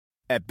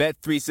At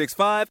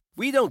Bet365,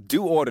 we don't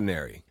do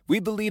ordinary. We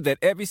believe that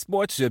every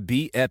sport should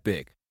be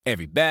epic.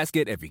 Every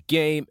basket, every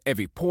game,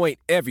 every point,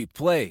 every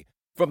play.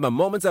 From the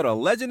moments that are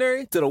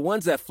legendary to the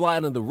ones that fly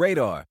under the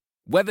radar.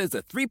 Whether it's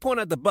a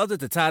three-pointer at the buzzer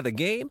to tie the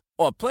game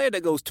or a player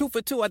that goes 2 for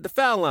 2 at the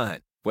foul line.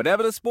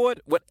 Whatever the sport,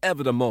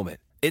 whatever the moment.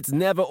 It's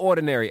never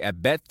ordinary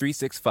at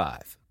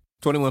Bet365.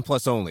 21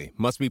 plus only.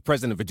 Must be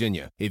present in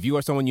Virginia. If you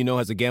or someone you know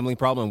has a gambling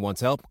problem and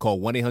wants help,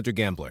 call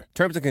 1-800-GAMBLER.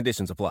 Terms and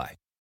conditions apply.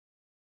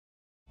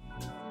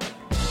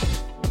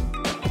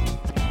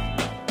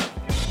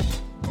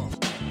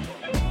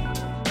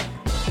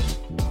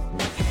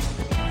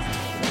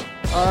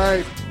 All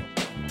right.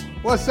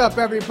 What's up,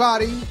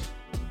 everybody?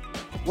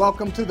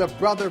 Welcome to the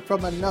Brother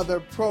from Another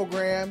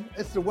program.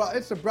 It's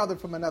a brother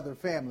from another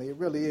family. It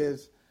really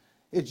is.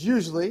 It's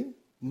usually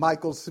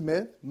Michael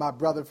Smith, my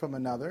brother from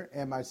another,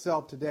 and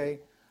myself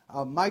today.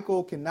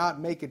 Michael cannot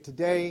make it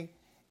today,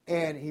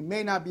 and he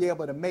may not be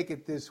able to make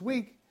it this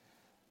week.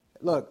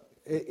 Look,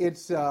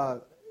 it's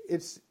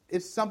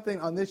something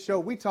on this show.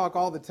 We talk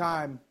all the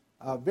time,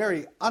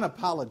 very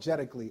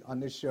unapologetically on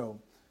this show.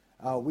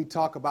 We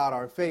talk about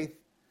our faith.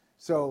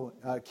 So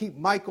keep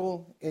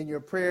Michael in your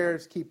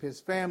prayers, keep his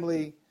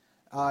family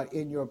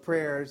in your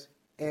prayers,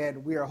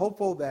 and we are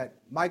hopeful that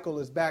Michael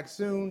is back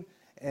soon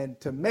and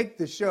to make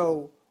the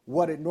show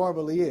what it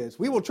normally is.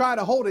 We will try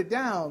to hold it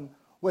down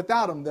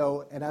without him,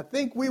 though, and I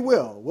think we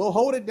will. We'll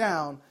hold it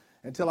down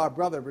until our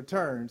brother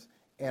returns.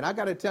 And I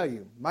got to tell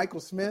you,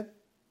 Michael Smith,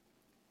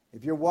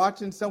 if you're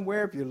watching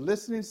somewhere, if you're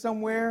listening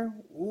somewhere,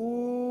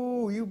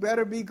 ooh, you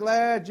better be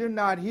glad you're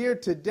not here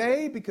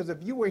today, because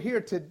if you were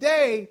here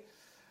today,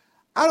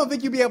 I don't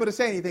think you'd be able to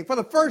say anything. For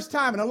the first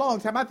time in a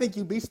long time, I think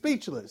you'd be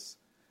speechless,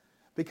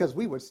 because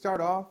we would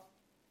start off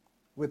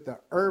with the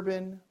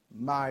Urban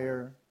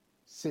Meyer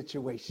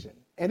situation.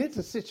 And it's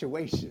a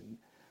situation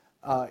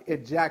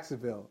in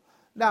Jacksonville.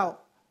 Now,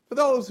 for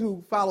those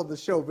who follow the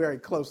show very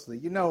closely,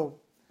 you know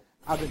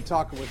I've been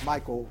talking with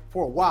Michael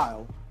for a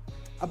while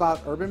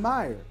about Urban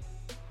Meyer.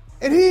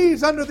 And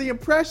he's under the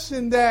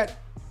impression that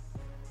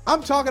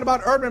I'm talking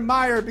about Urban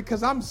Meyer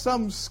because I'm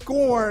some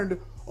scorned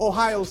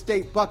Ohio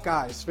State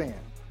Buckeyes fan.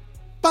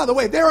 By the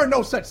way, there are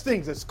no such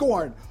things as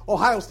scorned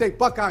Ohio State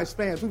Buckeyes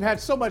fans. We've had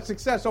so much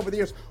success over the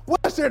years.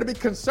 What's there to be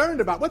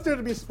concerned about? What's there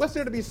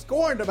to be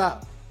scorned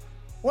about?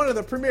 One of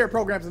the premier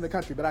programs in the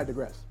country, but I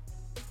digress.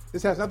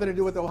 This has nothing to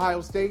do with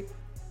Ohio State.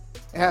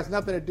 It has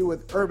nothing to do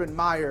with Urban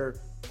Meyer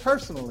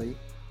personally.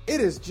 It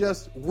is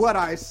just what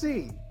I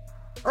see.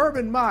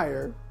 Urban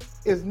Meyer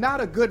is not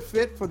a good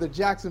fit for the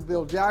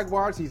Jacksonville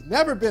Jaguars. He's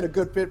never been a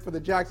good fit for the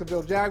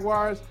Jacksonville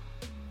Jaguars.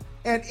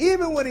 And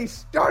even when he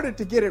started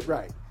to get it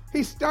right,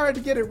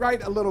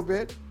 a little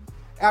bit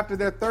after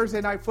their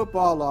Thursday night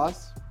football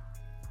loss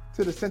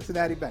to the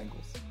Cincinnati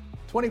Bengals,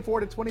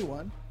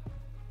 24-21.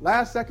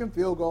 Last second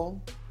field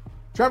goal.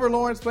 Trevor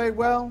Lawrence played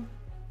well.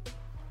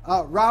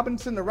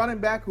 Robinson, the running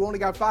back, who only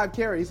got 5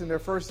 carries in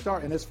his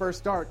first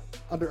start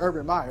under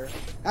Urban Meyer,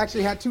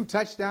 actually had 2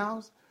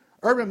 touchdowns.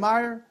 Urban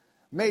Meyer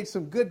made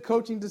some good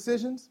coaching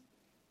decisions,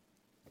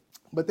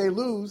 but they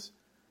lose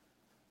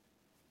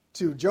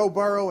to Joe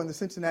Burrow and the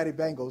Cincinnati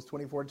Bengals,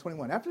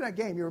 24-21. After that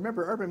game, you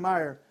remember Urban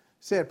Meyer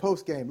said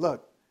post-game,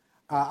 look,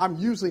 I'm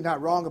usually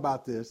not wrong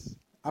about this.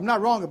 I'm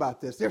not wrong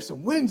about this. There's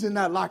some wins in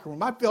that locker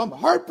room. I'm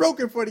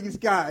heartbroken for these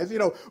guys. You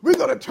know, we're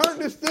going to turn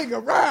this thing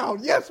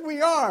around. Yes,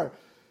 we are.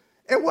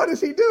 And what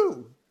does he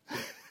do?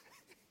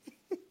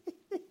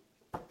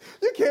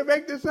 You can't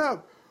make this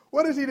up.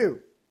 What does he do?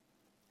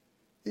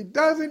 He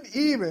doesn't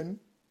even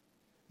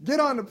get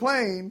on the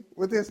plane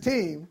with his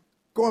team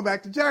going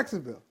back to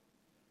Jacksonville.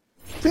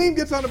 Team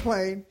gets on the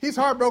plane. He's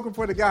heartbroken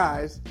for the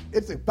guys.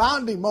 It's a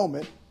bonding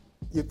moment,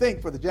 you think,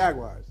 for the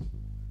Jaguars.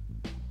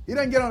 He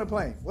doesn't get on the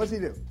plane. What does he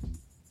do?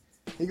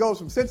 He goes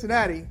from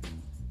Cincinnati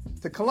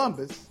to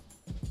Columbus,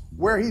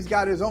 where he's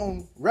got his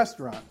own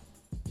restaurant.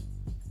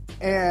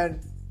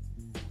 And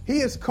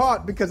he is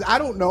caught because I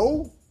don't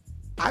know.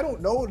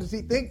 Does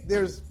he think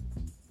there's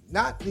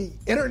not the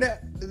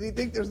internet? Does he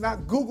think there's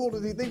not Google?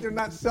 Does he think there's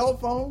not cell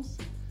phones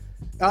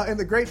in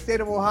the great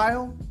state of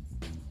Ohio?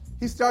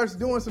 He starts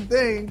doing some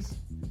things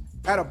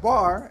at a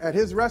bar at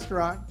his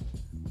restaurant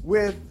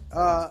with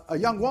a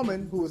young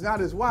woman who is not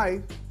his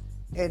wife,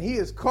 and he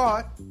is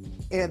caught,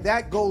 and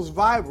that goes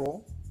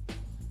viral,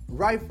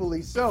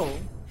 rightfully so.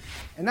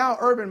 And now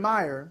Urban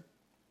Meyer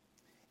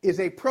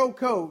is a pro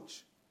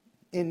coach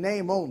in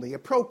name only, a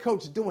pro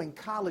coach doing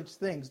college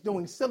things,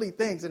 doing silly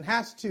things, and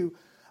has to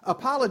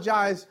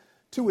apologize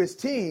to his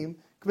team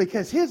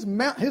because his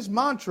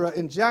mantra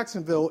in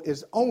Jacksonville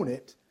is own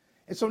it.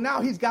 And so now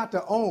he's got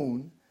to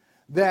own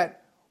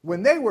that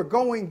when they were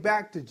going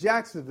back to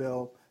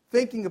Jacksonville,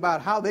 thinking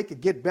about how they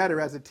could get better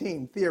as a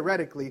team,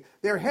 theoretically,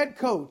 their head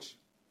coach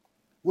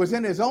was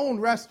in his own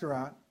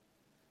restaurant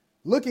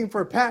looking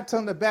for pats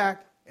on the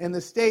back in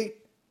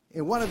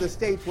one of the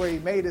states where he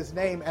made his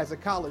name as a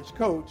college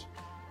coach,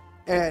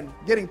 and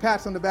getting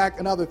pats on the back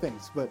and other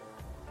things. But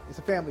it's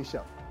a family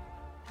show.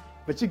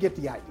 But you get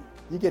the idea.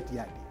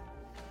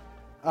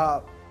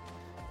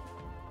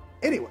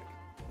 Anyway,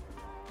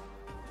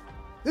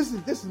 This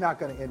is not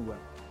going to end well.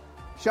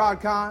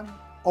 Shad Khan,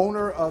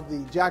 owner of the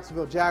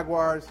Jacksonville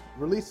Jaguars,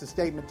 released a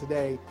statement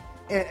today,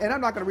 and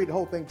I'm not going to read the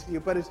whole thing to you,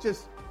 but it's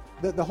just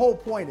the whole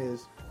point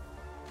is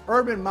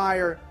Urban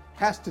Meyer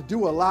has to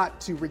do a lot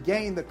to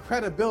regain the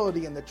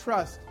credibility and the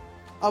trust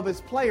of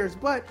his players.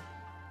 But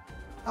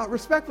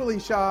respectfully,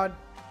 Shad,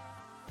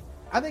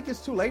 I think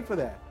it's too late for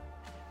that.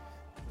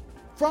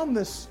 From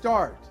the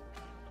start,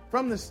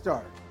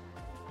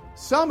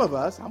 some of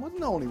us, I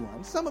wasn't the only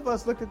one, some of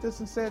us looked at this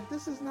and said,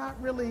 this is not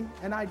really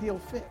an ideal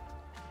fit.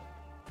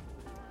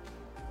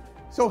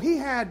 So he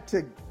had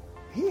to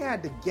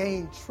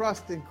gain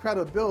trust and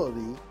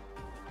credibility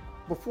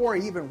before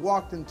he even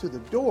walked into the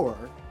door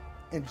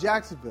in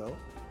Jacksonville.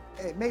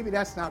 Maybe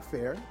that's not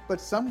fair,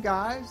 but some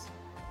guys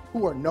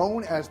who are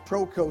known as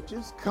pro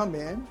coaches come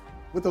in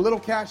with a little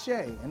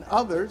cachet, and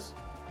others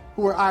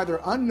who are either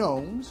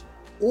unknowns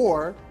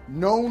or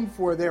known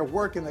for their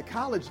work in the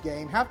college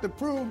game have to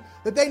prove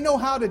that they know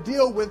how to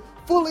deal with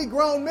fully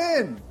grown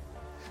men.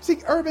 See,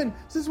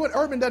 this is what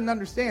Urban doesn't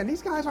understand.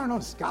 These guys aren't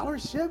on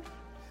scholarship.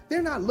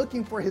 They're not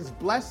looking for his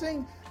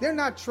blessing. They're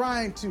not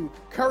trying to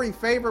curry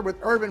favor with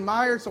Urban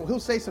Meyer so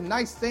he'll say some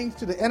nice things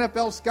to the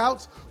NFL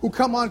scouts who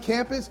come on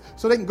campus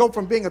so they can go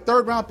from being a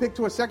third-round pick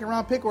to a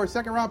second-round pick or a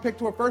second-round pick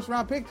to a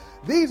first-round pick.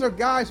 These are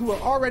guys who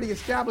are already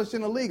established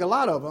in the league, a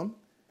lot of them,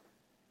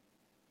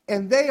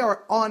 and they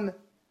are on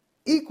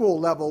equal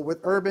level with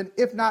Urban,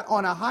 if not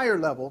on a higher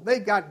level.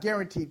 They've got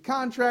guaranteed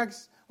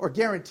contracts or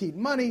guaranteed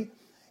money.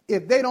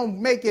 If they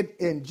don't make it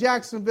in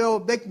Jacksonville,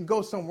 they can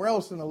go somewhere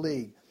else in the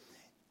league.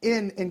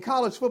 In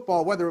college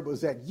football, whether it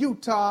was at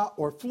Utah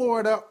or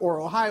Florida or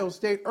Ohio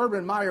State,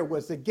 Urban Meyer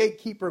was the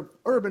gatekeeper.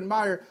 Urban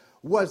Meyer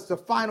was the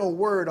final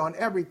word on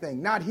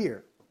everything, not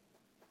here.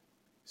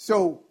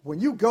 So when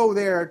you go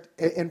there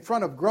in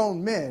front of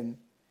grown men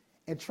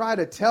and try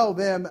to tell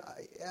them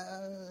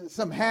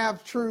some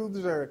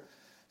half-truths or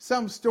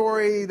some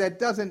story that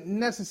doesn't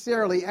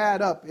necessarily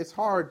add up, it's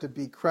hard to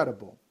be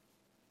credible.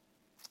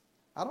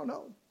 I don't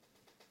know.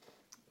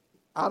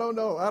 I don't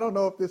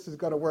know if this is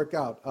going to work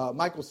out.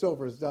 Michael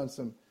Silver has done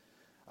some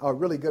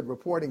really good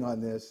reporting on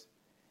this,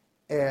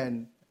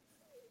 and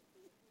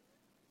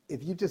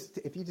if you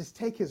just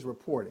take his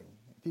reporting,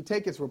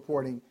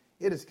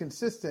 it is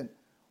consistent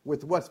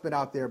with what's been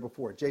out there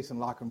before. Jason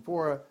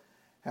LaCanfora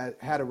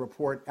had a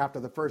report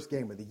after the first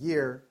game of the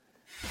year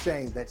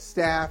saying that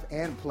staff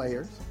and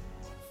players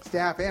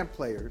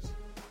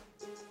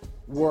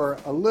were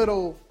a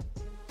little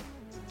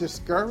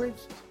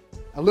discouraged,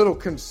 a little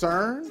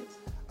concerned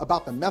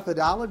about the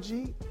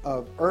methodology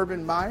of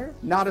Urban Meyer.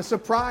 Not a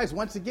surprise.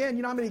 Once again,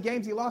 you know how many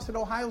games he lost at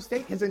Ohio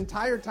State? His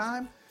entire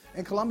time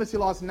in Columbus, he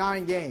lost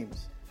 9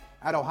 games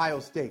at Ohio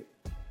State.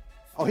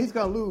 Oh, he's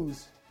going to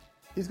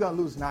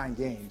lose 9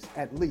 games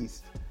at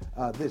least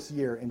this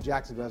year in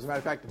Jacksonville. As a matter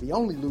of fact, if he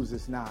only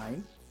loses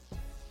 9,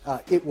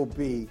 it will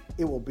be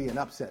an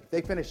upset. If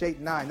they finish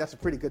 8-9, that's a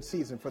pretty good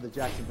season for the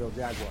Jacksonville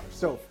Jaguars.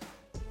 So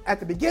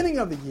at the beginning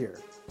of the year,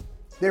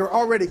 they were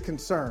already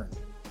concerned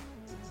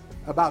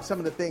about some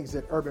of the things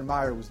that Urban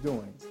Meyer was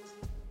doing.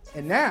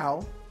 And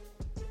now,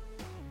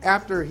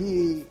 after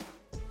he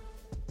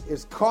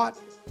is caught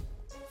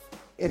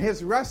in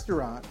his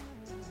restaurant,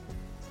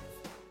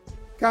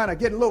 kind of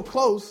getting a little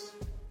close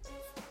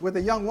with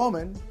a young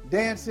woman,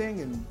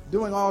 dancing and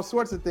doing all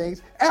sorts of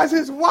things, as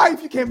his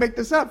wife, you can't make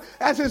this up,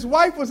 as his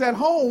wife was at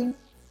home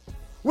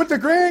with the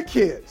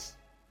grandkids.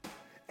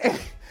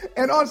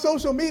 And on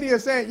social media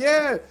saying,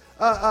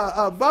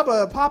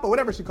 Bubba, Papa,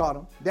 whatever she called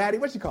him, Daddy,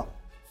 what she called him?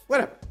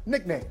 Whatever,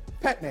 nickname,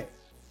 pet name.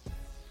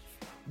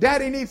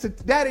 Daddy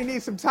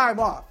needs some time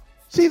off.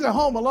 She's at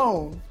home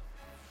alone,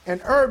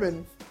 and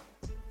Urban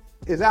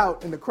is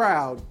out in the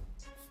crowd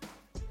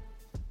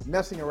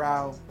messing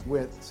around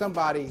with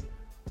somebody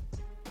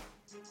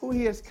who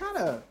he has kind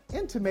of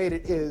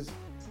intimated is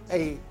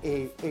a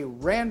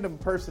random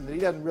person that he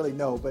doesn't really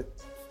know, but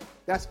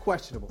that's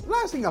questionable.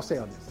 Last thing I'll say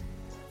on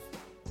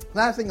this.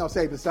 Last thing I'll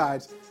say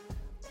besides,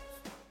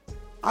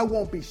 I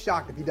won't be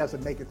shocked if he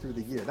doesn't make it through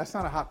the year. That's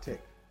not a hot take.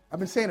 I've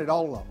been saying it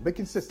all along. Be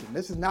consistent.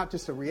 This is not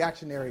just a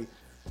reactionary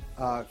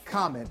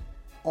comment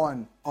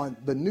on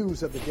the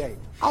news of the day.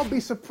 I'll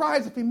be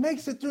surprised if he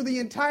makes it through the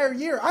entire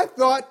year. I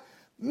thought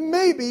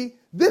maybe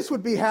this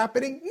would be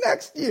happening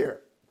next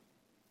year.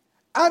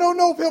 I don't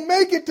know if he'll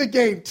make it to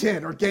game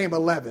 10 or game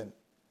 11.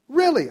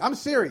 Really, I'm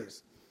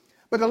serious.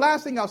 But the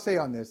last thing I'll say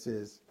on this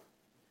is,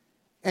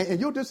 and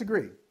you'll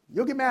disagree.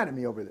 You'll get mad at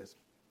me over this.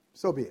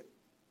 So be it.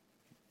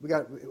 We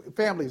got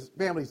families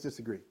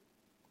disagree.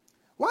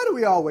 Why do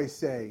we always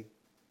say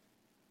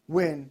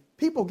when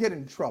people get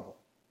in trouble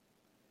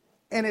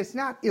and it's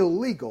not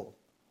illegal,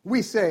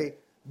 we say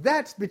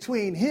that's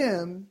between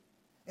him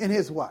and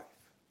his wife?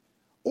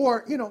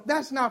 Or,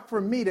 that's not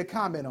for me to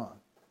comment on.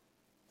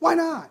 Why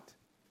not?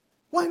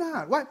 Why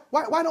not?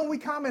 Why don't we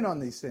comment on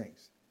these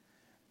things?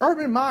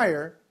 Urban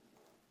Meyer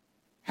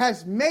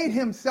has made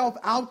himself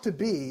out to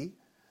be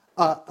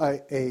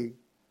a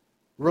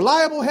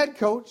reliable head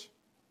coach,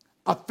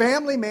 a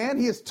family man.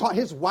 He has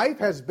his wife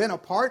has been a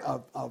part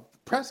of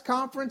press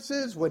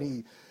conferences when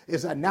he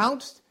is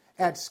announced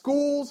at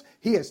schools.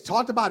 He has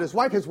talked about his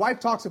wife. His wife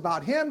talks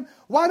about him.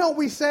 Why don't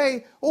we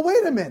say, well,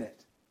 wait a minute.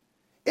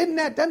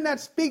 Doesn't that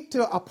speak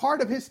to a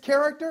part of his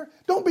character?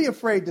 Don't be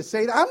afraid to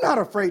say that. I'm not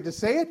afraid to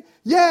say it.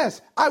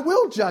 Yes, I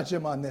will judge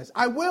him on this.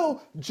 I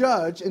will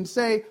judge and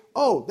say,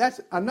 oh, that's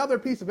another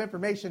piece of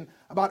information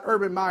about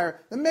Urban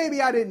Meyer that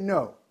maybe I didn't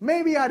know.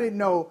 Maybe I didn't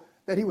know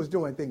that he was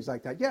doing things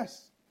like that.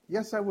 Yes,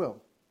 I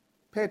will.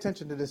 Pay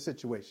attention to this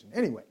situation.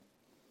 Anyway,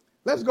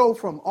 let's go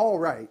from all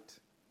right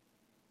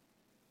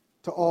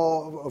to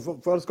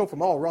let's go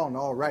from all wrong to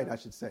all right, I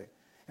should say.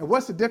 And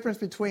what's the difference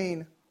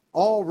between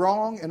all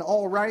wrong and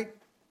all right?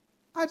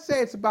 I'd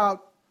say it's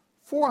about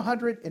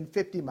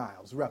 450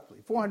 miles, roughly.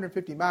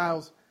 450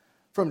 miles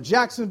from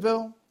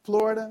Jacksonville,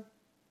 Florida,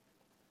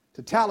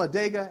 to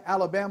Talladega,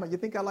 Alabama. You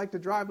think I like to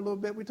drive a little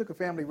bit? We took a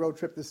family road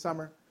trip this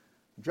summer,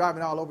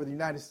 driving all over the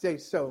United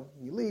States. So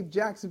you leave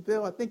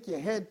Jacksonville, I think you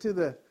head to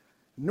the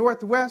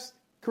northwest.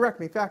 Correct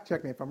me, fact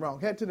check me if I'm wrong.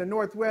 Head to the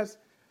northwest,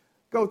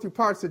 go through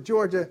parts of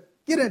Georgia,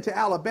 get into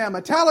Alabama,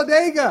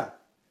 Talladega,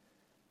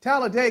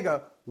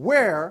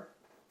 where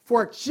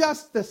for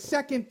just the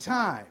second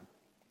time,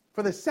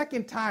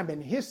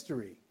 in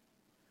history,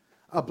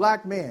 a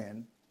black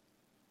man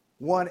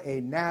won a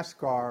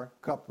NASCAR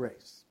Cup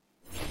race.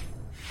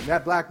 And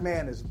that black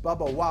man is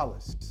Bubba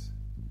Wallace.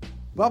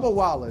 Bubba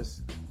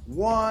Wallace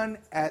won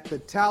at the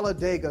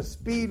Talladega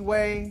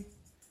Speedway,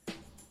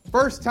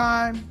 first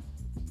time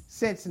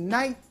since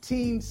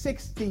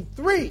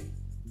 1963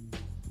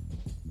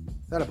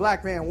 that a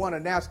black man won a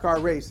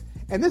NASCAR race.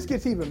 And this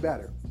gets even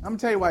better. I'm going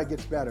to tell you why it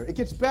gets better. It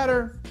gets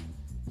better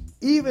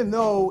even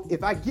though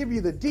if I give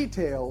you the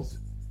details,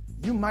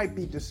 you might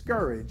be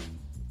discouraged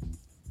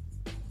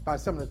by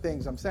some of the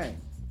things I'm saying.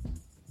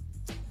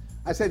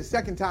 I say the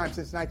second time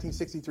since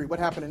 1963. What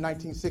happened in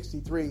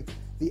 1963?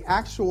 The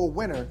actual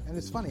winner, and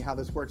it's funny how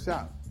this works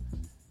out.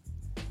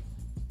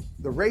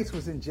 The race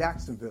was in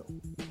Jacksonville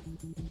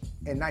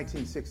in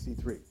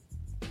 1963.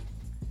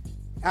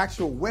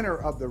 Actual winner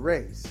of the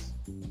race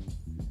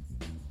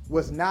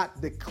was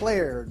not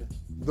declared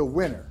the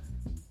winner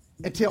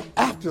until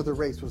after the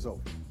race was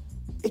over.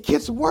 It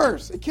gets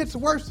worse. It gets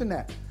worse than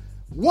that.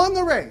 Won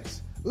the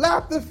race,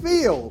 lapped the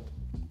field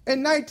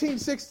in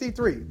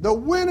 1963. The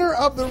winner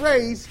of the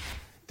race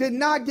did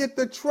not get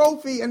the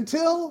trophy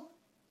until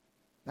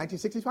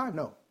 1965?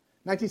 No.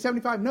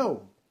 1975?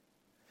 No.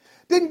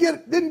 Didn't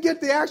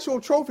get the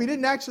actual trophy,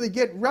 didn't actually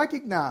get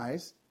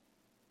recognized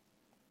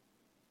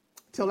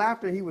till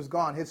after he was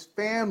gone. His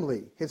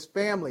family, his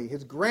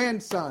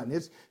grandson,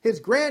 his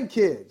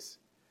grandkids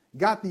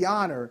got the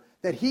honor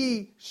that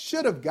he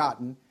should have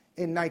gotten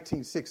in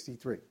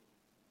 1963.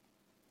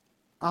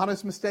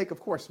 Honest mistake? Of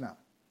course not.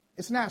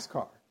 It's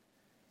NASCAR.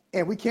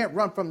 And we can't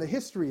run from the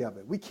history of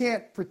it. We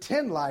can't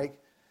pretend like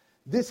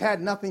this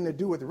had nothing to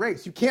do with the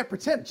race. You can't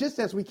pretend, just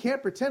as we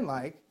can't pretend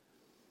like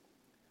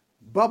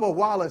Bubba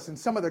Wallace and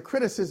some of the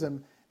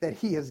criticism that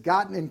he has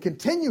gotten and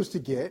continues to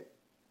get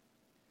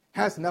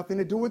has nothing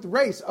to do with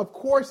race. Of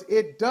course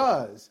it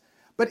does.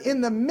 But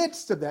in the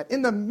midst of that,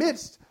 in the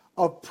midst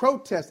of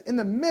protest, in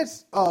the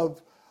midst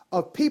of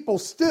people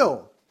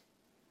still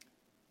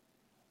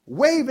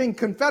waving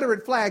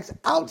Confederate flags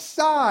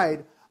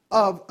outside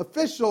of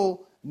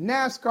official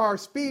NASCAR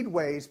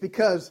speedways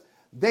because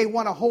they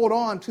want to hold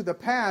on to the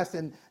past,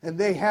 and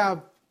they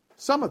have,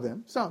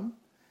 some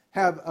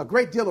have a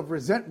great deal of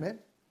resentment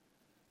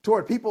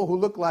toward people who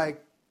look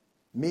like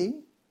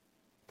me,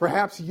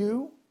 perhaps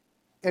you,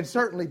 and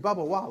certainly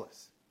Bubba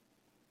Wallace.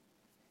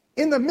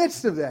 In the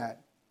midst of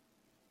that,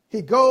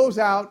 he goes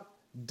out,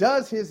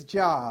 does his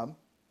job,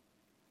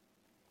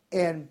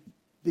 and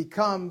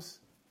becomes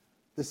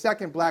the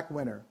second black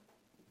winner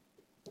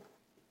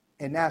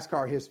in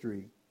NASCAR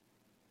history.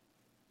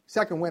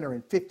 Second winner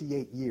in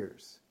 58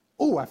 years.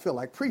 Oh, I feel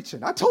like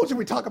preaching. I told you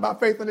we talk about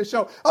faith in the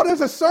show. Oh,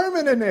 there's a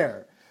sermon in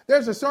there.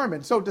 There's a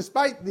sermon. So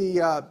despite the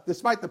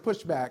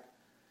pushback,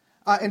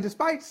 and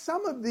despite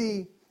some of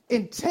the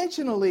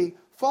intentionally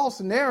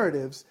false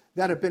narratives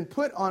that have been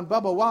put on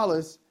Bubba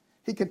Wallace,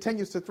 he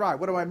continues to thrive.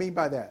 What do I mean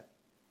by that?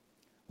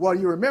 Well,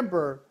 you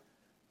remember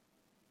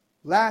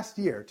last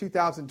year,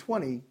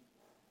 2020,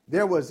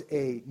 there was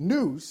a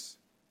noose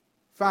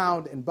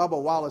found in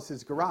Bubba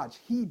Wallace's garage.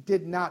 He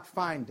did not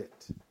find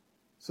it.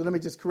 So let me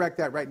just correct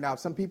that right now.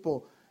 Some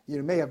people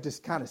may have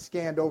just kind of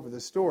scanned over the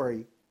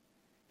story.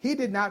 He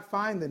did not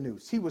find the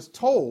noose. He was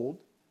told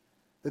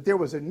that there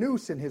was a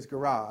noose in his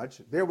garage.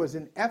 There was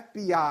an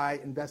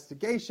FBI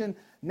investigation.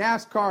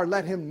 NASCAR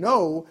let him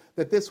know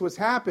that this was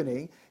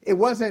happening. It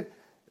wasn't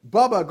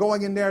Bubba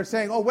going in there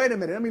saying, oh, wait a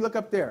minute, let me look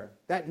up there.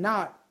 That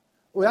knot,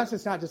 well, that's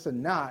just not just a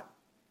knot.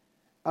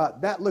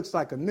 That looks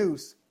like a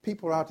noose.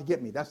 People are out to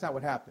get me. That's not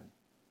what happened.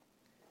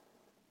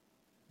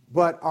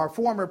 But our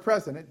former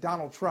president,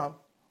 Donald Trump,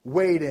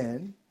 weighed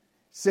in,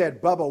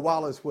 said Bubba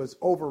Wallace was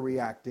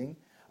overreacting.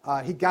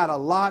 He got a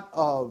lot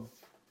of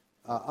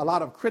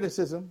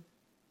criticism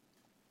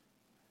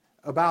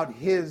about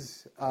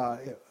his,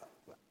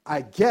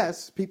 I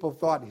guess people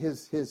thought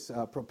his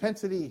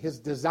propensity, his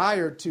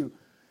desire to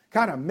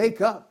kind of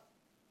make up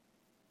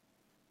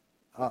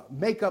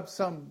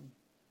some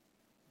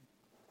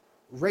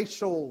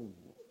racial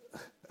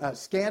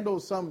scandal,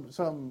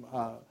 some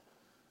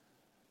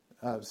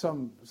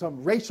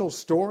racial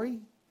story,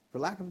 for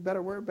lack of a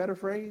better word, better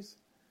phrase.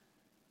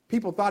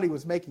 People thought he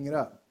was making it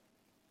up.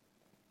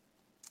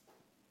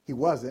 He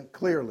wasn't,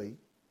 clearly.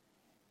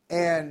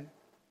 And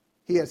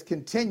he has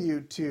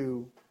continued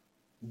to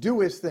do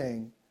his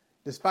thing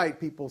despite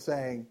people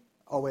saying,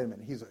 oh, wait a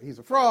minute, he's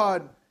a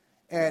fraud.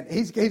 And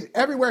he's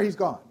everywhere he's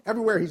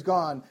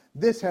gone,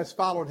 this has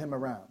followed him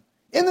around.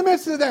 In the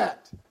midst of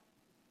that,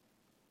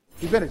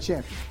 he's been a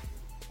champion.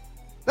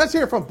 Let's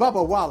hear from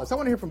Bubba Wallace. I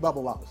want to hear from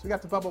Bubba Wallace. We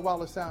got the Bubba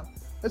Wallace sound.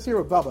 Let's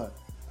hear what Bubba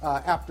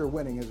after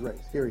winning his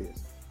race. Here he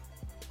is.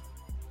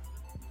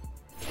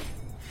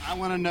 I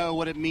want to know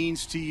what it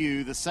means to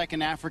you, the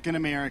second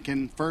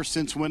African-American, first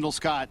since Wendell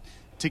Scott,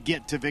 to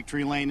get to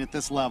victory lane at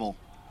this level.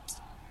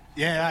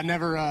 Yeah, I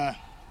never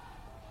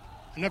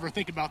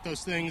think about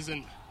those things,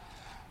 and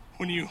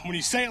when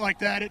you say it like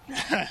that, it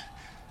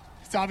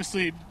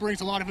obviously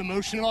brings a lot of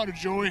emotion, a lot of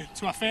joy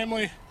to my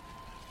family,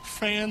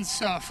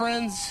 fans,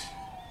 friends.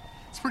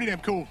 It's pretty damn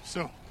cool.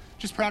 So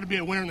just proud to be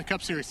a winner in the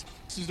Cup Series.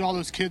 This is to all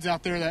those kids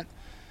out there that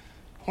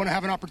want to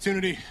have an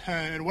opportunity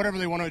and whatever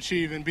they want to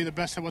achieve and be the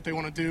best at what they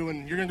want to do.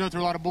 And you're going to go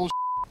through a lot of bullshit.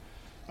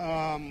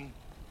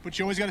 But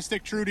you always got to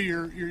stick true to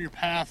your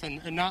path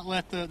and not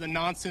let the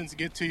nonsense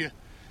get to you.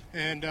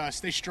 And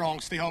stay strong,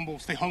 stay humble,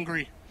 stay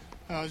hungry.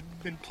 There's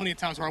been plenty of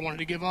times where I wanted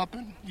to give up,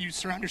 and you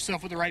surround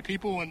yourself with the right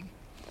people, and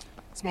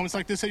it's moments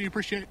like this that you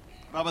appreciate.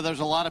 Bubba, there's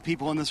a lot of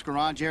people in this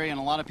garage area and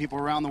a lot of people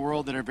around the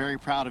world that are very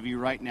proud of you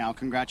right now.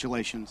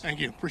 Congratulations. Thank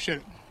you. Appreciate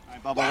it. All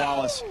right, Bubba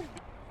Wallace.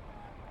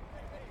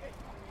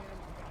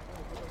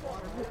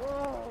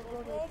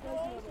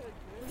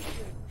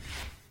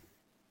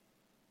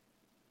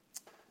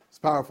 It's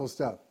powerful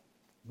stuff.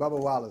 Bubba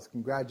Wallace,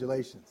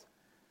 congratulations.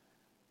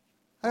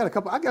 I got a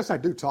couple. I guess I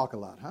do talk a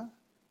lot, huh?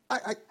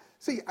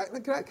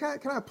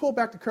 Can I pull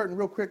back the curtain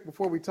real quick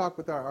before we talk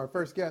with our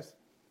first guest,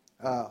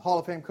 Hall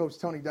of Fame coach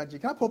Tony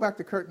Dungy? Can I pull back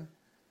the curtain?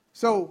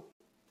 So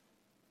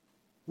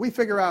we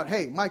figure out,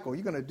 hey, Michael,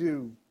 you're gonna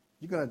do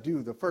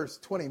the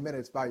first 20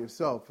 minutes by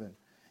yourself, and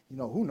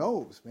who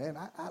knows, man?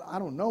 I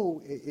don't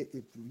know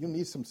if you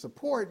need some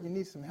support, you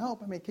need some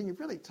help. I mean, can you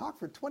really talk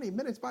for 20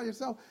 minutes by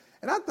yourself?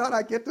 And I thought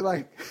I'd get to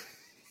like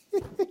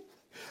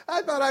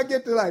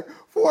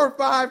 4 or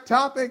 5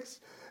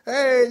 topics.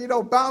 Hey,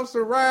 bounce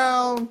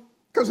around.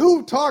 Because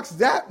who talks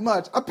that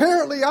much?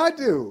 Apparently I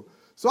do.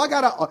 So I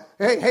got to,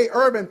 hey,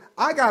 Urban,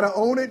 I got to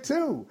own it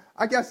too.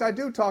 I guess I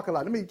do talk a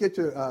lot. Let me get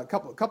you a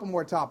couple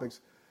more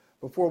topics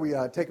before we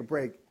take a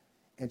break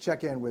and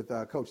check in with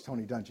Coach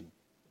Tony Dungy.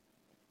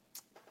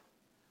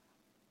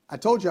 I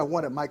told you I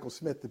wanted Michael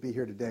Smith to be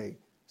here today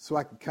so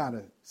I could kind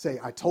of say,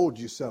 I told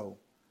you so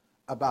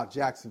about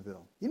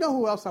Jacksonville. You know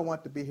who else I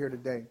want to be here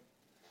today?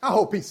 I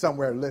hope he's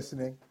somewhere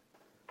listening.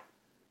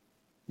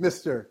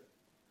 Mr.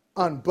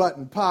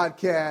 Unbuttoned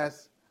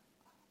Podcast,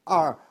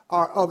 our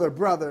other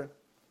brother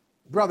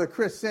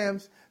Chris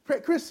Sims.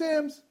 Chris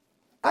Sims,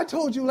 I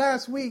told you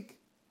last week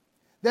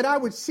that I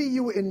would see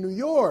you in New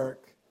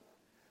York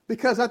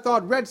because I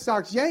thought Red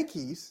Sox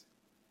Yankees,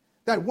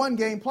 that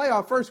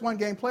first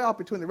one-game playoff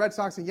between the Red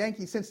Sox and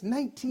Yankees since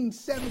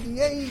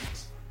 1978.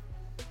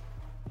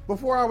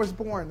 Before I was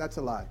born, that's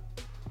a lie.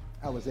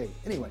 I was 8.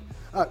 Anyway,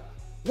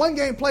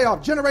 one-game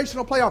playoff,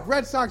 generational playoff,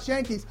 Red Sox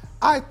Yankees.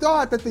 I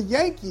thought that the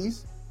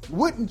Yankees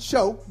wouldn't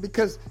choke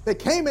because they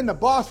came into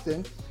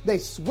Boston. They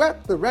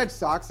swept the Red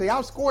Sox. They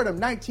outscored them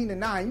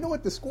 19-9. You know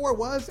what the score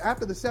was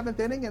after the 7th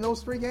inning in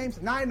those 3 games?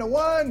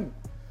 9-1.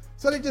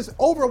 So they just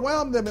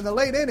overwhelmed them in the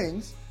late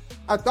innings.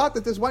 I thought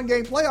that this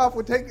one-game playoff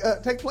would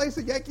take place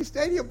at Yankee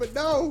Stadium, but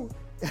no.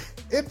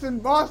 It's in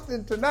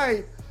Boston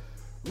tonight.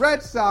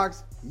 Red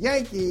Sox,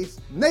 Yankees,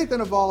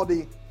 Nathan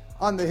Eovaldi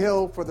on the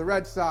hill for the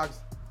Red Sox,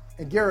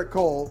 and Garrett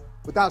Cole,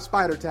 without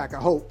Spider Tack, I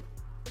hope,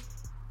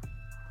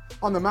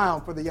 on the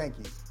mound for the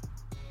Yankees.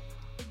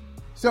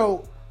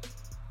 So,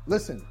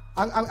 listen,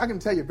 I'm going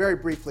to tell you very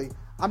briefly,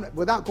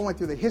 without going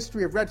through the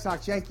history of Red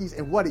Sox Yankees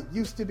and what it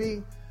used to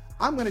be,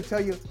 I'm going to tell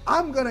you,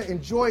 I'm going to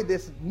enjoy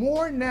this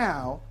more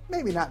now,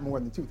 maybe not more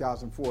than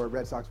 2004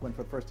 Red Sox win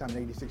for the first time in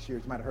 86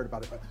 years. You might have heard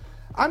about it, but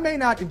I may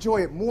not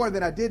enjoy it more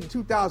than I did in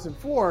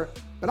 2004,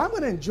 but I'm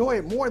going to enjoy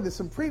it more than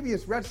some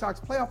previous Red Sox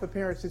playoff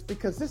appearances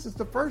because this is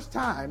the first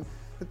time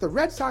that the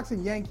Red Sox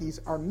and Yankees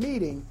are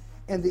meeting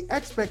and the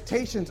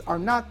expectations are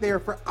not there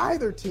for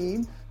either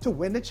team to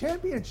win the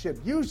championship.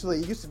 Usually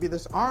it used to be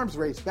this arms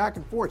race back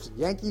and forth.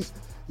 Yankees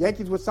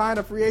would sign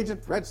a free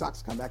agent, Red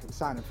Sox come back and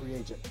sign a free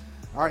agent.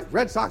 All right,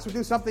 Red Sox would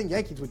do something,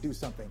 Yankees would do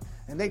something.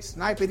 And they'd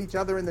snipe at each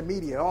other in the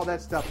media, all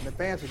that stuff, and the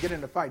fans would get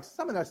into fights.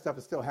 Some of that stuff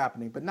is still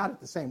happening, but not at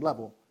the same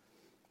level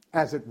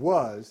as it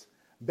was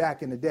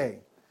back in the day.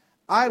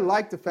 I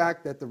like the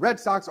fact that the Red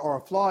Sox are a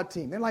flawed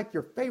team. They're like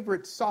your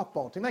favorite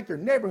softball team, like your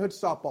neighborhood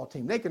softball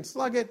team. They can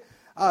slug it.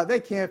 They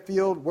can't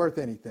field worth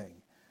anything.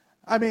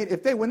 I mean,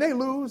 when they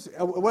lose,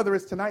 whether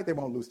it's tonight, they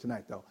won't lose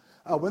tonight though.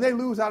 When they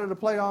lose out of the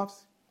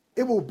playoffs,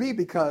 it will be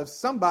because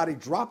somebody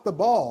dropped the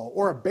ball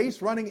or a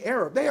base running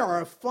error. They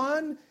are a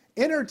fun,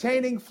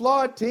 entertaining,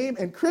 flawed team.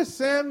 And Chris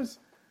Sims,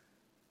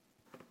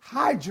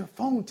 hide your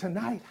phone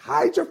tonight.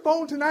 Hide your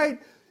phone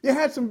tonight. You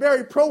had some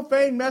very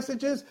profane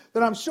messages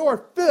that I'm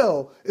sure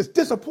Phil is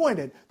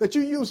disappointed that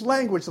you use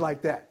language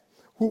like that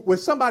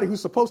with somebody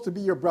who's supposed to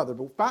be your brother.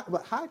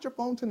 But hide your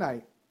phone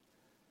tonight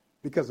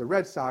because the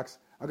Red Sox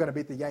are going to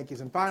beat the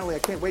Yankees. And finally, I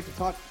can't wait to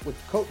talk with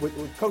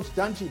Coach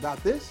Dungy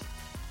about this.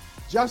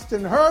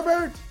 Justin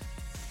Herbert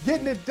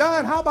getting it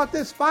done. How about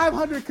this?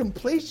 500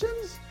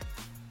 completions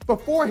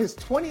before his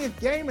 20th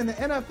game in the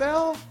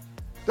NFL?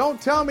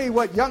 Don't tell me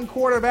what young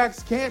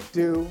quarterbacks can't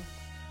do.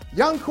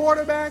 Young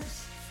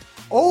quarterbacks,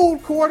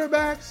 old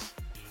quarterbacks,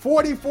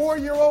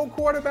 44-year-old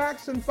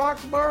quarterbacks in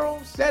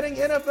Foxborough setting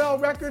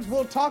NFL records.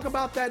 We'll talk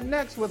about that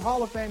next with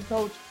Hall of Fame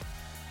coach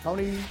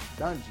Tony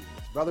Dungy.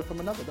 Brother from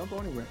another. Don't go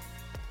anywhere.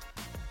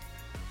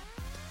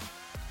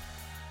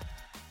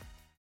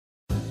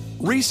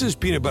 Reese's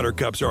peanut butter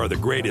cups are the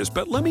greatest,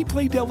 but let me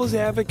play devil's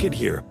advocate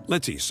here.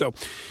 Let's see. So,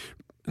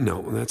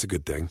 no, that's a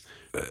good thing.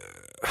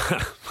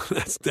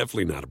 That's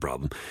definitely not a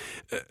problem.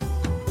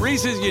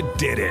 Reese's, you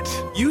did it.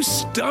 You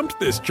stumped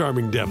this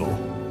charming devil.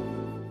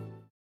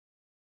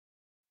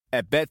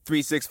 At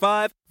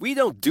Bet365, we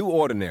don't do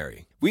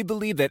ordinary. We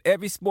believe that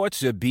every sport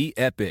should be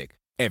epic.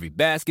 Every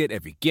basket,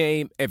 every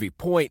game, every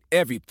point,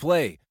 every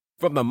play.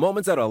 From the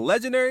moments that are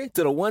legendary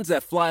to the ones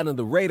that fly under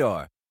the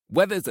radar.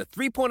 Whether it's a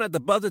three-pointer at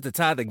the buzzer to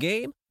tie the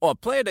game or a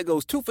player that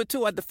goes 2 for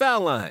 2 at the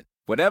foul line.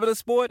 Whatever the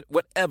sport,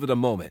 whatever the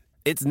moment.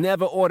 It's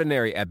never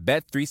ordinary at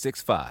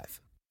Bet365.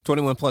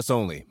 21 plus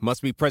only.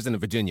 Must be present in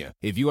Virginia.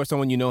 If you or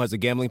someone you know has a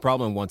gambling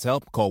problem and wants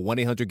help, call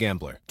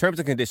 1-800-GAMBLER. Terms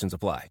and conditions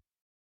apply.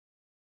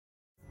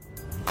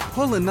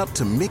 Pulling up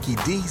to Mickey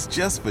D's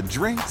just for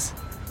drinks?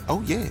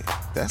 Oh yeah,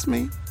 that's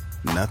me.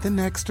 Nothing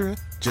extra,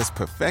 just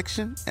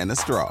perfection and a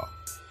straw.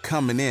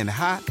 Coming in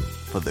hot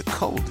for the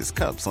coldest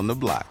cups on the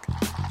block.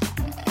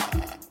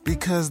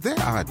 Because there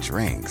are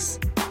drinks.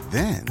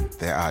 Then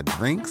there are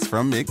drinks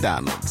from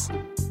McDonald's.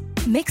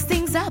 Mix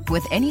things up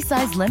with any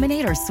size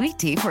lemonade or sweet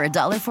tea for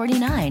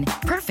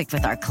 $1.49. Perfect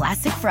with our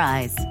classic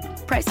fries.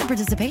 Price and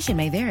participation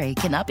may vary.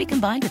 Cannot be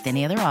combined with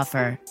any other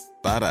offer.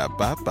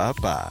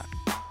 Ba-da-ba-ba-ba.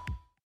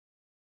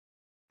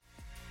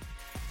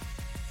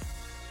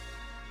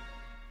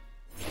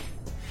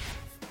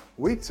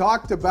 We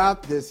talked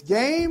about this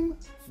game.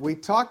 We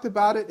talked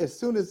about it as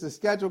soon as the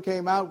schedule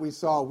came out. We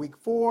saw week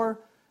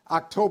 4,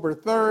 October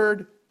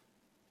 3rd.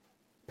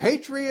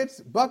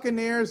 Patriots,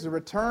 Buccaneers, the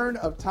return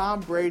of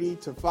Tom Brady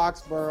to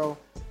Foxborough.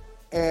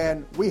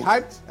 And we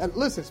hyped, and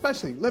listen,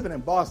 especially living in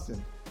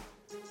Boston,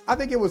 I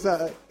think it was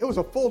a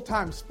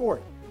full-time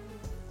sport.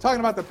 Talking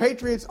about the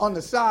Patriots on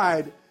the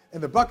side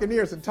and the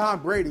Buccaneers and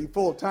Tom Brady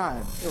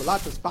full-time. There were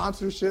lots of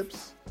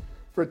sponsorships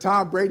for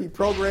Tom Brady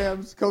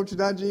programs. Coach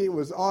Dungy, it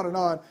was on and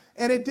on.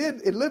 And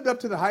it lived up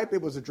to the hype.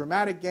 It was a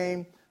dramatic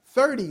game.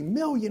 30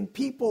 million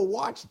people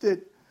watched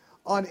it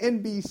on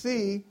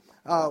NBC.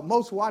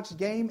 Most watched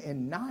game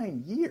in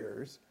 9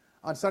 years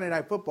on Sunday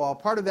Night Football.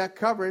 Part of that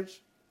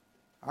coverage,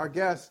 our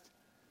guest,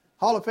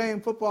 Hall of Fame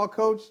football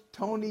coach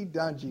Tony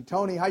Dungy.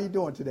 Tony, how you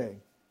doing today?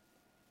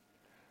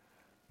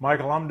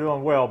 Michael, I'm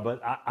doing well,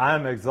 but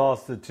I'm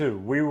exhausted too.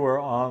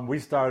 We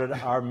started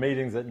our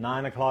meetings at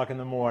 9 o'clock in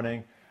the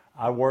morning.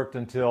 I worked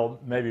until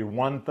maybe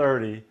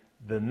 1:30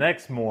 the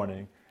next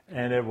morning,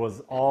 and it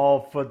was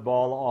all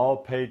football, all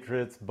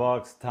Patriots,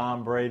 Bucks,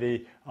 Tom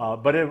Brady.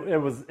 But it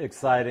was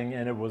exciting,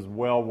 and it was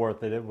well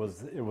worth it. It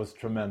was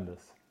tremendous.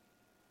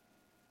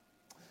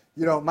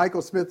 You know,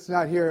 Michael Smith's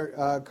not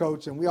here,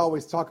 Coach, and we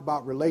always talk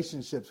about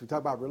relationships. We talk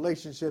about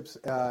relationships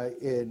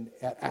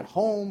at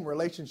home,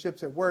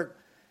 relationships at work.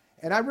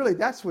 And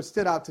that's what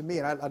stood out to me,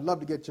 and I'd love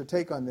to get your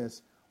take on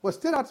this. What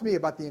stood out to me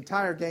about the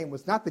entire game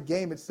was not the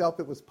game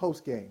itself, it was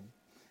post-game.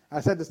 I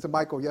said this to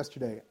Michael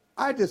yesterday.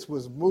 I just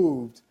was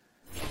moved,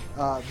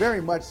 very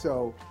much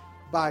so,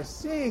 by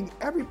seeing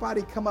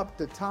everybody come up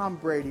to Tom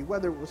Brady,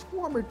 whether it was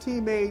former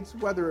teammates,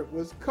 whether it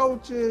was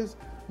coaches,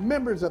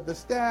 members of the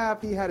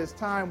staff. He had his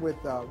time with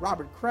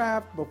Robert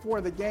Kraft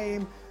before the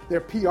game,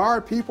 their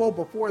PR people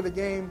before the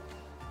game.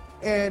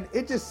 And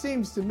it just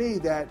seems to me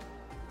that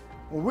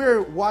when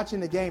we're watching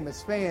the game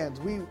as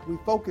fans, we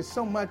focus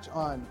so much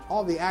on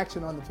all the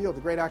action on the field,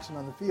 the great action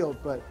on the field,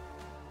 but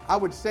I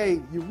would say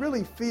you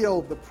really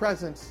feel the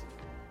presence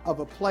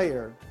of a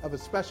player, of a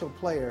special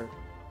player,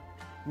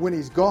 when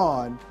he's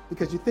gone,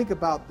 because you think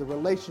about the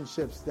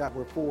relationships that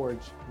were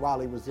forged while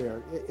he was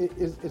there.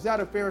 Is that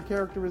a fair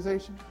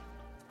characterization?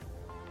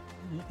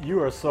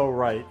 You are so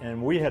right,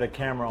 and we had a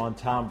camera on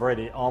Tom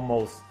Brady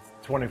almost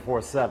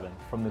 24/7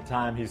 from the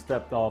time he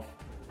stepped off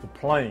the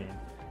plane.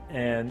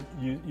 And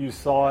you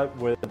saw it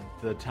with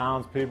the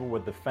townspeople,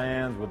 with the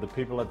fans, with the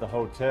people at the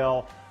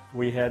hotel.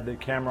 We had the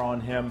camera on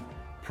him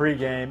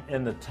pregame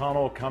in the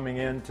tunnel coming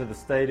into the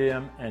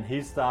stadium, and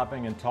he's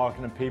stopping and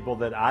talking to people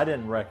that I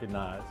didn't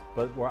recognize,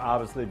 but were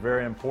obviously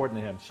very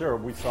important to him. Sure,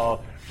 we saw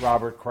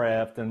Robert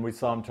Kraft, and we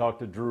saw him talk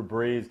to Drew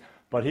Brees,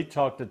 but he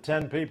talked to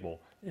 10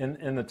 people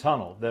in the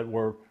tunnel that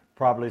were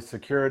probably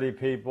security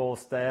people,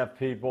 staff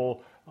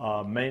people,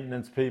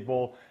 maintenance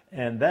people,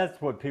 and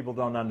that's what people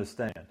don't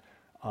understand.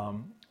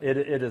 It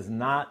is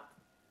not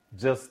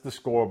just the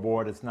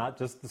scoreboard. It's not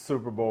just the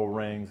Super Bowl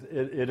rings.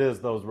 It is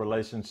those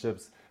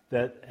relationships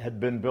that had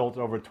been built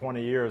over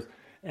 20 years.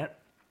 And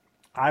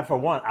for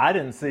one, I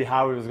didn't see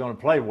how he was going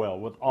to play well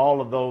with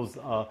all of those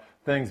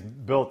things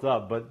built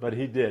up, but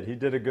he did. He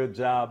did a good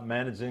job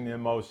managing the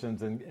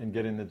emotions and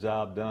getting the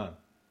job done.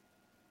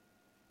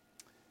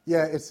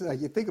 Yeah, it's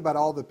you think about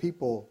all the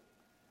people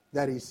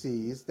that he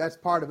sees. That's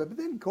part of it. But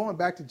then going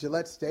back to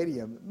Gillette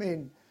Stadium, I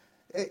mean,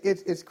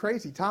 it's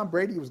crazy. Tom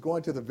Brady was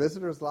going to the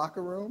visitors'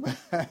 locker room.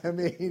 I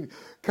mean,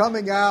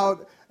 coming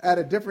out at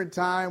a different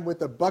time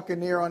with a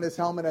Buccaneer on his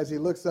helmet as he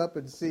looks up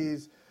and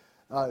sees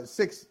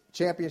 6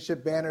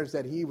 championship banners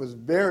that he was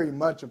very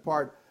much a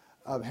part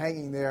of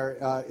hanging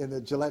there in the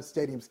Gillette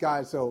Stadium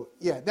sky. So,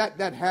 yeah,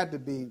 that had to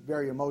be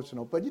very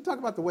emotional. But you talk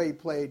about the way he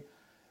played.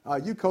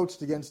 You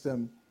coached against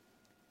him.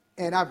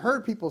 And I've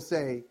heard people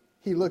say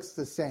he looks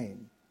the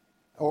same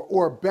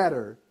or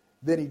better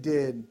than he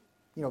did,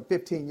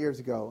 15 years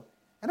ago.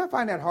 And I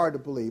find that hard to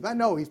believe. I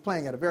know he's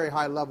playing at a very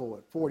high level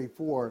at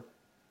 44.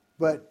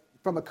 But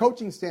from a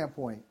coaching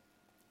standpoint,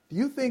 do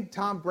you think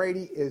Tom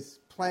Brady is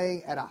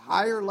playing at a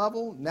higher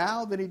level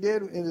now than he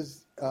did in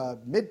his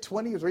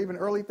mid-20s or even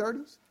early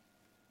 30s?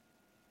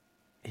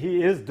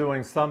 He is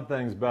doing some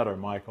things better,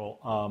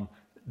 Michael.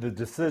 The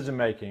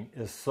decision-making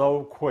is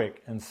so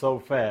quick and so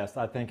fast.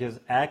 I think his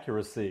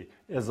accuracy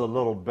is a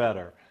little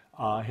better.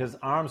 His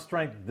arm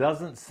strength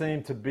doesn't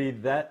seem to be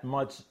that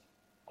much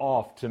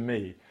off to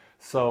me.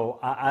 So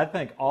I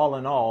think all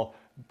in all,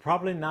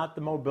 probably not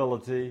the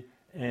mobility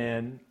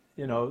and,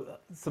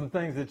 some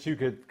things that you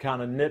could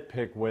kind of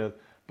nitpick with.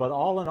 But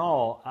all in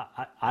all,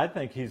 I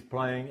think he's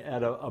playing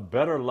at a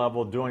better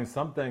level, doing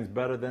some things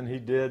better than he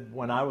did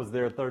when I was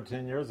there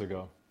 13 years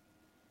ago.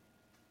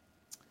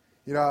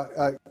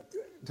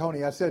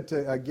 Tony, I said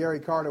to Gary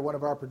Carter, one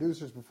of our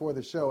producers before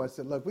the show, I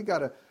said, look,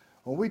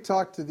 when we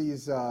talk to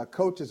these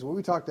coaches, when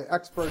we talk to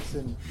experts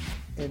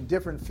in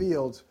different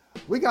fields,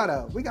 we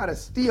gotta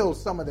steal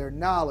some of their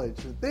knowledge,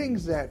 the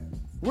things that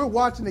we're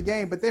watching the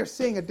game, but they're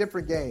seeing a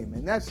different game.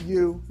 And that's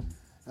you.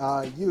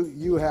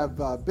 You have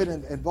been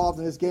involved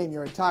in this game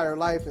your entire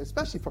life,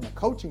 especially from a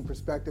coaching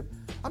perspective.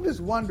 I'm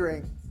just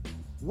wondering,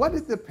 what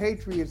did the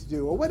Patriots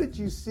do, or what did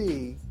you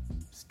see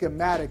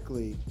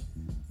schematically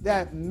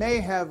that may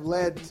have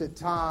led to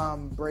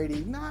Tom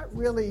Brady not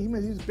really, he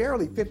was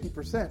barely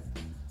 50%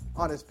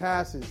 on his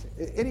passes.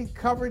 Any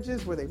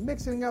coverages, were they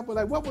mixing up?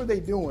 What were they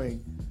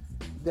doing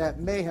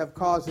that may have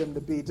caused him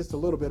to be just a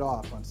little bit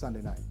off on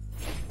Sunday night?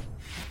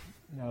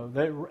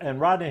 And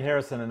Rodney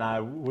Harrison and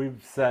I,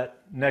 we've sat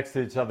next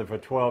to each other for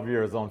 12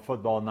 years on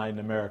Football Night in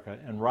America.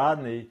 And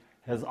Rodney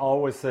has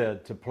always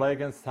said, to play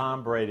against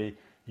Tom Brady,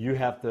 you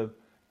have to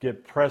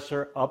get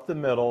pressure up the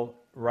middle,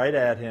 right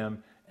at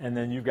him, and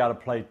then you've got to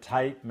play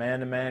tight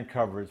man-to-man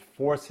coverage.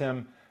 Force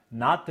him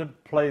not to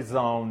play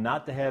zone,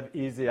 not to have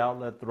easy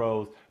outlet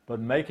throws, but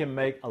make him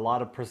make a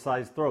lot of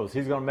precise throws.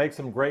 He's going to make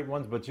some great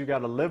ones, but you got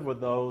to live with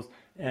those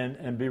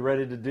and be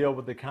ready to deal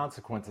with the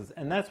consequences.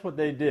 And that's what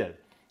they did.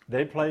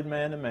 They played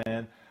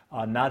man-to-man.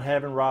 Not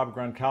having Rob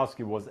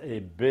Gronkowski was a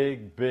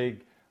big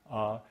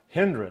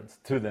hindrance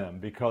to them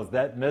because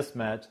that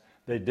mismatch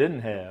they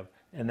didn't have,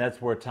 and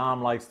that's where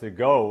Tom likes to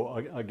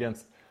go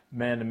against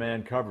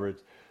man-to-man coverage.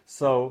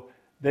 So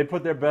they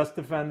put their best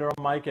defender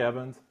on Mike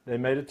Evans. They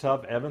made it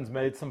tough. Evans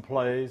made some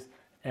plays.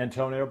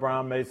 Antonio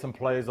Brown made some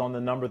plays on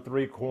the number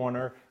 3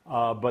 corner.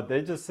 But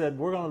they just said,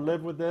 we're going to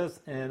live with this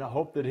and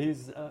hope that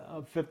he's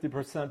a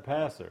 50%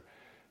 passer.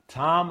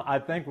 Tom, I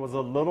think, was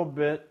a little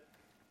bit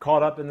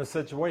caught up in the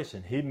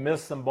situation. He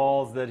missed some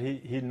balls that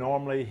he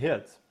normally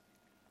hits.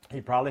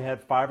 He probably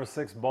had 5 or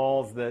 6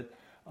 balls that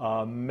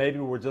maybe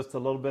were just a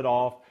little bit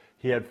off.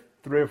 He had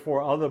 3 or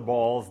 4 other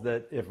balls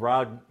that if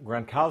Rob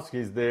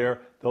Gronkowski's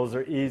there, those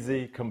are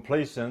easy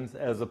completions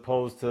as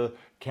opposed to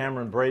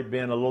Cameron Brate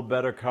being a little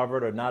better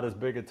covered or not as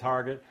big a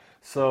target.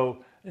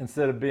 So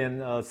instead of being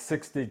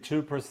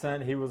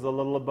 62%, he was a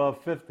little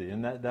above 50,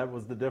 and that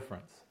was the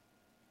difference.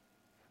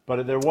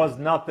 But there was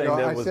nothing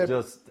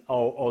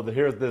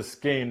here's this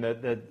scheme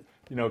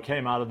that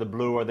came out of the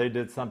blue, or they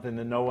did something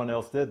that no one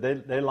else did.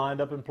 They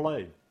lined up and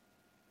played.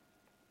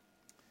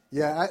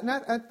 Yeah,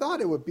 I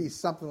thought it would be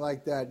something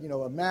like that.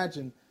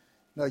 Imagine,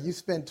 you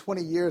spend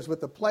 20 years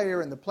with the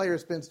player, and the player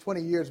spends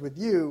 20 years with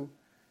you,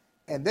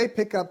 and they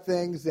pick up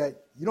things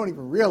that you don't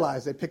even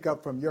realize they pick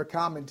up from your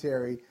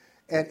commentary,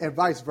 and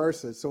vice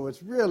versa. So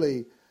it's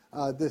really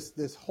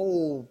this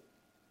whole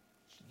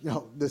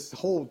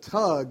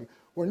tug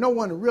where no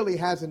one really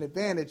has an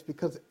advantage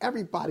because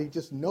everybody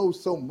just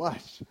knows so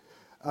much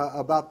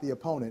about the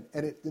opponent.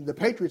 And the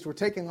Patriots were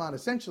taking on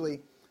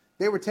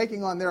they were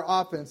taking on their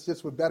offense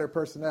just with better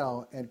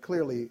personnel and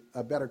clearly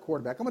a better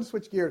quarterback. I'm going to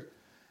switch gears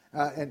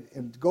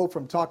and go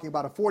from talking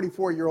about a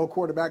 44-year-old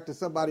quarterback to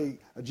somebody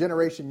a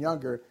generation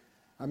younger.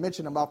 I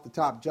mentioned him off the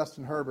top.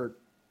 Justin Herbert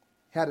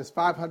had his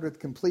 500th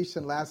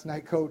completion last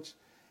night, Coach,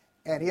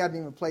 and he hadn't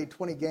even played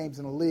 20 games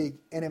in the league.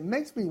 And it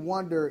makes me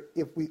wonder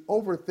if we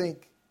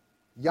overthink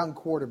young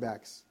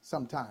quarterbacks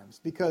sometimes,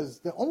 because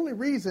the only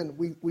reason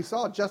we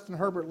saw Justin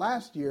Herbert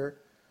last year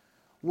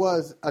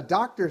was a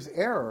doctor's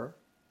error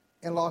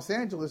in Los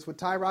Angeles with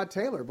Tyrod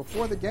Taylor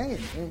before the game.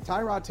 And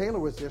Tyrod Taylor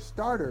was their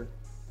starter.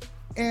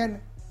 And,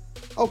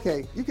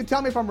 okay, you can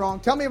tell me if I'm wrong.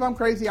 Tell me if I'm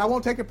crazy. I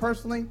won't take it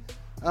personally.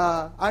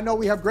 I know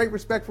we have great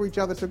respect for each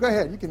other, so go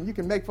ahead. You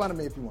can make fun of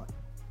me if you want.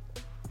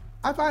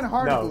 I find it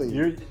hard to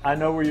believe. I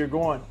know where you're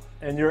going,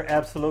 and you're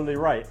absolutely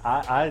right.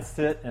 I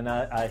sit and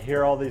I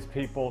hear all these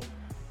people,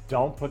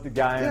 don't put the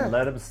guy in,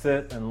 let him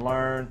sit and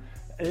learn.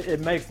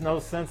 It makes no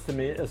sense to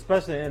me,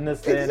 especially in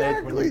this day and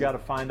age when you got to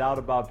find out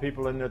about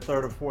people in their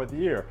third or fourth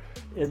year.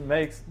 It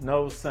makes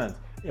no sense.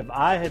 If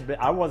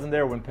I wasn't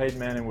there when Peyton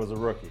Manning was a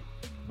rookie,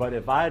 but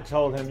if I had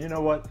told him, you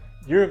know what,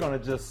 you're going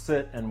to just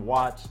sit and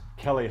watch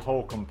Kelly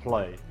Holcomb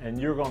play, and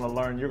you're going to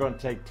learn, you're going to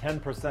take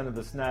 10% of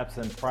the snaps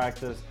in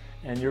practice,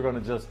 and you're going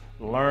to just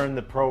learn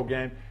the pro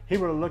game, he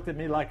would have looked at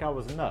me like I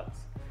was nuts.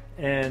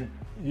 And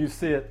you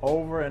see it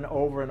over and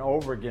over and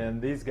over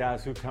again, these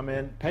guys who come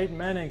in. Peyton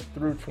Manning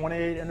threw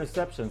 28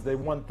 interceptions. They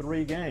won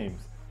 3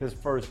 games his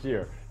first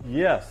year.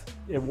 Yes,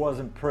 it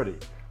wasn't pretty,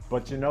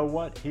 but you know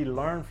what? He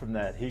learned from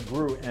that. He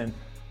grew, and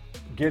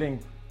getting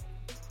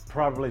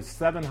probably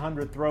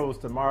 700 throws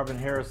to Marvin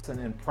Harrison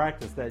in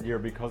practice that year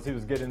because he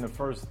was getting the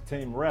first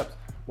team reps.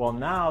 Well,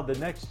 now the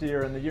next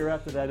year and the year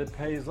after that, it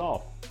pays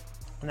off.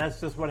 And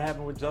that's just what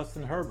happened with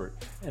Justin Herbert.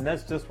 And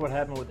that's just what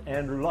happened with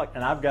Andrew Luck.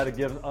 And I've got to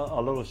give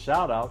a little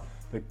shout out.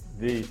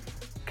 The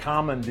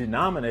common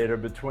denominator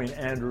between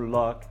Andrew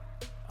Luck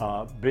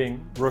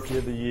being Rookie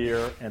of the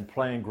Year and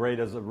playing great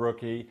as a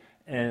rookie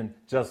and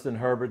Justin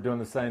Herbert doing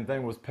the same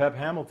thing was Pep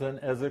Hamilton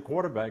as a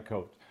quarterback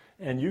coach.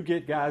 And you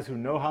get guys who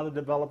know how to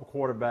develop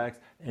quarterbacks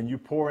and you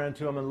pour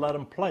into them and let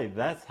them play.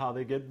 That's how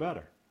they get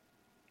better.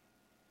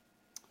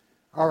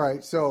 All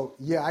right, so,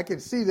 yeah, I can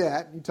see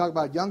that. You talk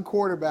about young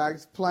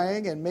quarterbacks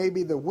playing, and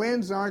maybe the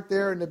wins aren't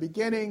there in the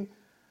beginning,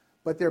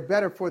 but they're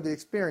better for the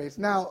experience.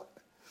 Now,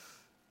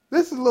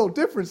 this is a little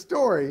different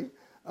story,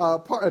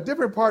 a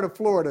different part of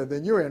Florida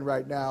than you're in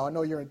right now. I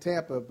know you're in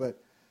Tampa, but,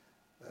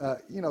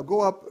 go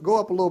up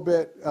a little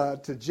bit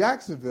to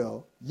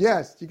Jacksonville.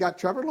 Yes, you got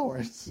Trevor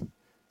Lawrence,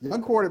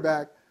 young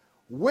quarterback.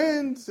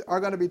 Wins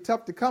are going to be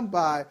tough to come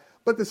by,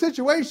 but the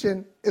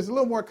situation is a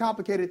little more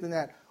complicated than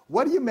that.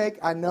 What do you make?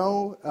 I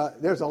know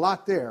there's a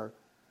lot there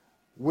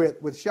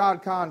with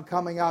Shad Khan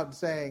coming out and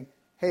saying,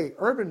 hey,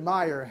 Urban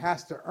Meyer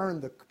has to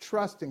earn the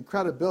trust and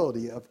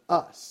credibility of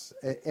us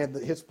and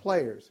his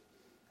players.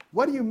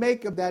 What do you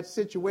make of that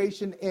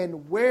situation,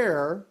 and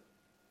where,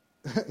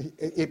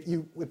 if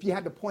you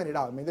had to point it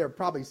out, I mean, there are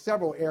probably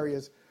several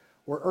areas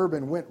where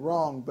Urban went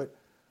wrong, but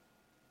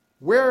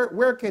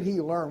where can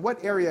he learn?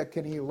 What area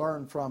can he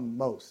learn from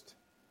most,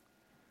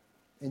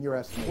 in your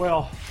estimation?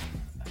 Well,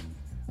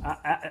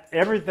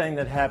 everything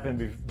that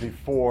happened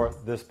before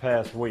this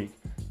past week,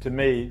 to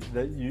me,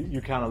 that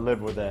you kind of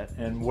live with that.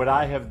 And would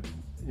I have,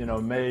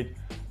 made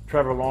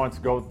Trevor Lawrence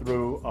go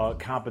through a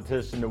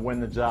competition to win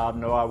the job?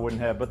 No, I wouldn't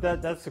have. But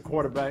that's the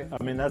quarterback.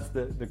 I mean, that's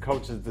the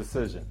coach's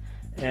decision.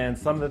 And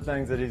some of the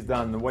things that he's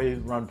done, the way he's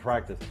run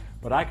practice.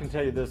 But I can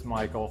tell you this,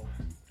 Michael,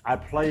 I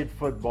played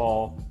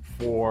football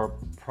for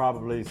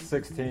probably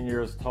 16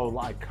 years total.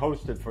 I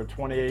coached it for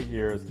 28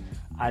 years.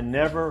 I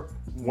never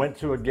went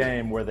to a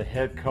game where the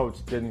head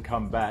coach didn't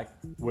come back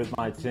with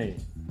my team.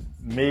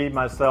 Me,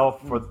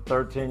 myself, for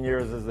 13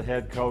 years as a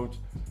head coach,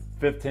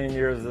 15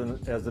 years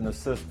as an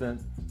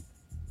assistant,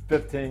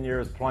 15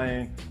 years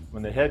playing.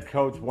 When the head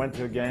coach went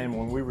to a game,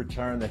 when we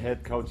returned, the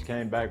head coach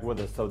came back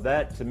with us. So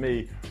that, to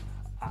me,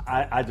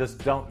 I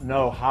just don't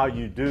know how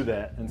you do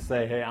that and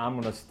say, hey, I'm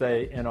going to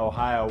stay in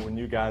Ohio when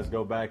you guys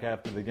go back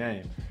after the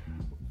game.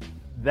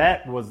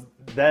 That was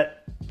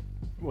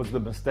the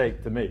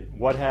mistake to me.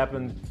 What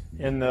happened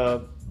in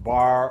the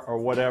bar or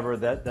whatever,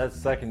 that's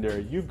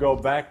secondary. You go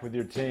back with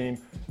your team.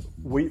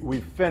 We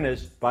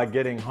finished by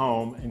getting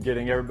home and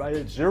getting everybody.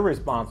 It's your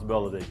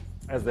responsibility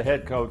as the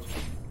head coach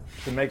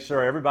to make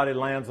sure everybody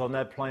lands on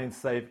that plane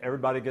safe,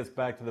 everybody gets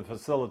back to the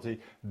facility.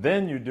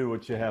 Then you do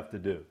what you have to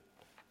do.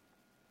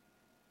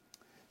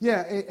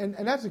 Yeah, and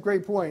that's a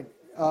great point,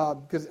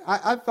 because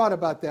I've thought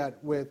about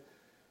that with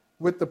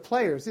the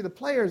players. See, the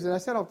players, and I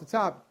said off the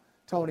top,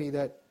 Tony,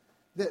 that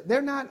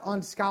they're not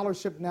on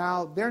scholarship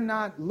now. They're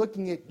not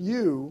looking at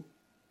you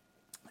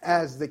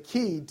as the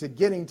key to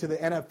getting to the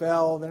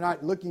NFL. They're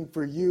not looking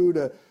for you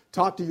to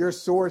talk to your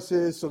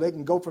sources so they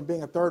can go from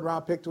being a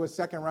third-round pick to a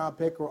second-round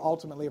pick or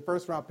ultimately a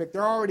first-round pick.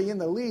 They're already in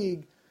the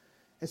league,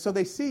 and so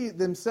they see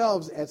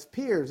themselves as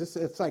peers.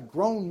 It's like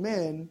grown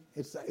men.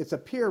 It's a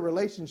peer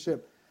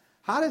relationship.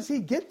 How does he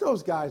get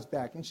those guys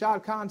back? And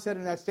Shad Khan said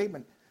in that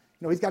statement,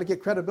 he's got to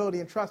get credibility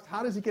and trust.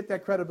 How does he get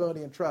that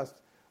credibility and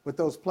trust with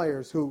those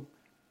players who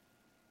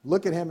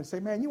look at him and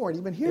say, man, you weren't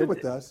even here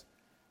with us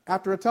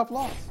after a tough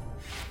loss?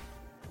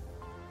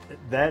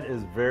 That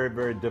is very,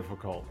 very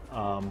difficult.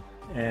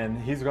 And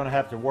he's going to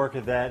have to work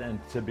at that. And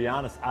to be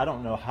honest, I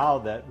don't know how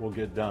that will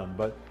get done.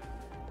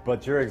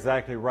 But you're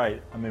exactly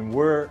right. I mean,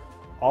 we're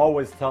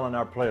always telling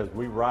our players,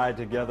 we ride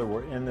together,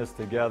 we're in this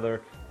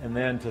together. And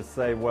then to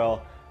say,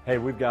 well, hey,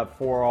 we've got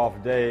 4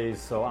 off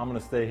days, so I'm going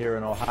to stay here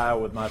in Ohio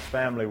with my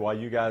family while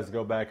you guys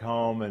go back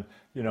home. And,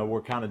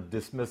 we're kind of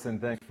dismissing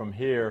things from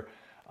here.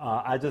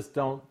 I just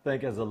don't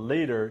think as a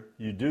leader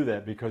you do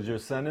that, because you're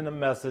sending a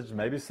message,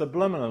 maybe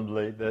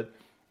subliminally, that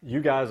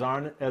you guys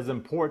aren't as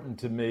important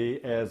to me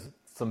as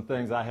some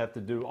things I have to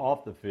do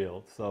off the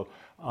field. So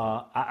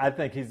I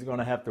think he's going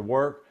to have to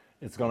work.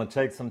 It's going to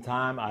take some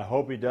time. I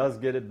hope he does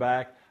get it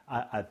back.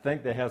 I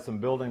think they have some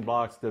building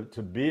blocks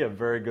to be a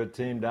very good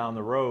team down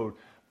the road.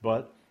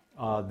 But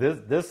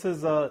this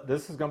is going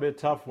to be a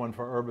tough one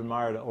for Urban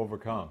Meyer to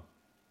overcome.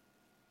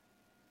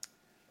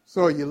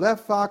 So you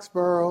left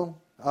Foxborough,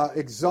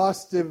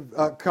 exhausting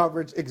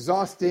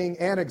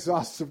and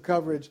exhaustive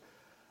coverage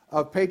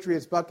of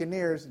Patriots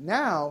Buccaneers.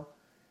 Now,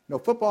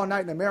 Football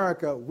Night in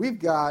America, we've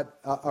got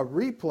a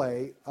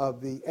replay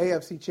of the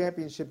AFC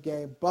Championship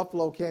game,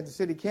 Buffalo, Kansas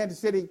City. Kansas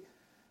City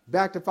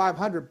back to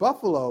 500.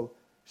 Buffalo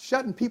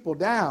shutting people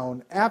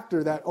down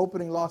after that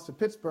opening loss to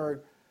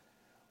Pittsburgh.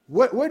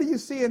 What do you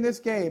see in this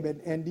game?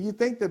 And do you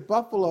think that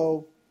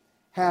Buffalo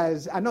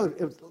has, I know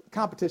it was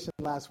competition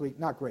last week,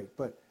 not great,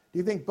 but do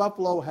you think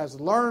Buffalo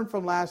has learned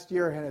from last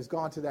year and has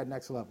gone to that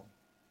next level?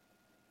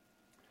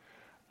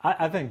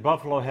 I think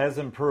Buffalo has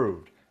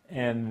improved.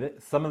 And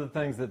some of the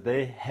things that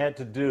they had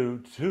to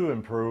do to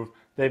improve,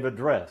 they've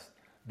addressed.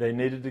 They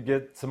needed to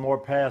get some more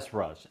pass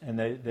rush, and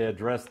they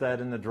addressed that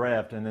in the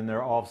draft and in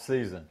their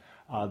offseason.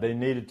 They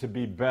needed to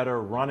be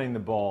better running the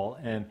ball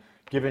and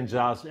giving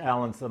Josh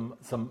Allen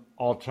some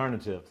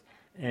alternatives.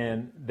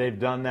 And they've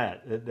done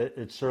that.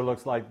 It sure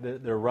looks like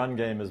their run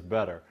game is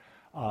better.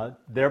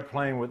 They're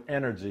playing with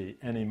energy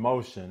and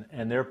emotion,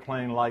 and they're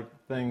playing like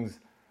things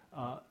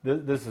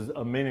this is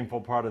a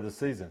meaningful part of the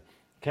season.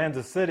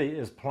 Kansas City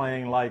is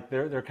playing like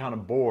they're kind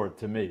of bored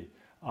to me.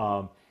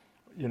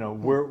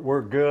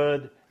 We're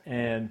good,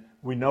 and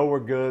we know we're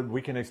good.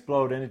 We can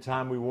explode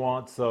anytime we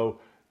want. So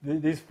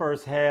these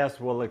first halves,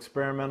 we'll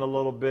experiment a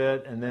little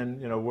bit, and then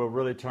we'll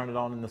really turn it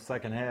on in the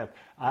second half.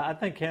 I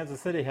think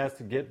Kansas City has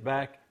to get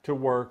back to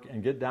work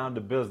and get down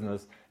to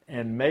business.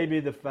 And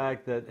maybe the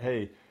fact that,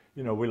 hey,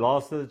 we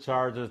lost to the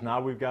Chargers. Now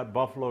we've got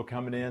Buffalo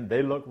coming in.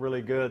 They look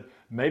really good.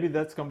 Maybe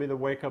that's going to be the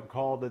wake-up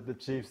call that the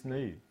Chiefs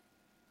need.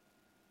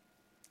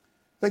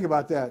 Think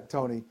about that,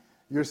 Tony.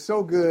 You're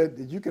so good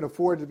that you can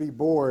afford to be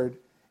bored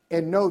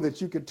and know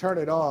that you can turn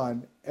it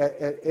on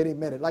at any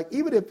minute. Like,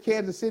 even if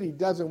Kansas City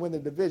doesn't win the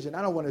division,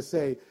 I don't want to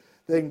say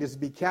they can just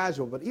be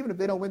casual, but even if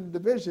they don't win the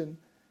division,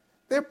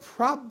 they're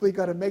probably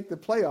going to make the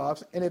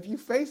playoffs. And if you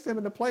face them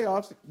in the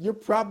playoffs, you're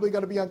probably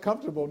going to be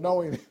uncomfortable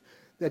knowing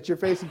that you're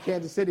facing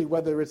Kansas City,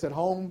 whether it's at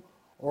home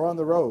or on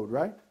the road,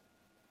 right?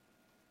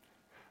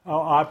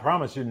 Oh, I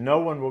promise you, no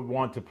one would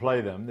want to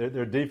play them.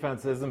 Their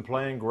defense isn't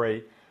playing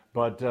great.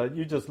 But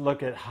you just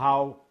look at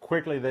how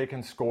quickly they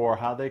can score,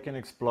 how they can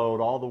explode,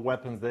 all the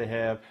weapons they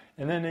have.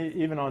 And then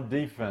even on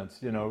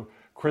defense,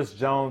 Chris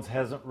Jones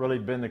hasn't really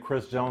been the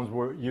Chris Jones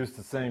we're used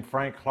to seeing.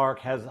 Frank Clark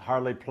hasn't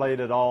hardly played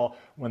at all.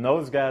 When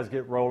those guys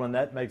get rolling,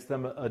 that makes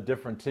them a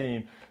different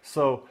team.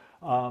 So,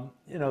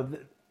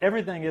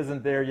 everything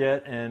isn't there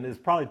yet, and it's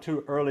probably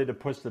too early to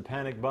push the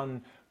panic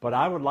button. But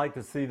I would like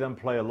to see them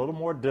play a little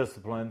more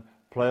discipline,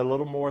 play a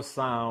little more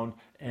sound,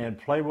 and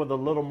play with a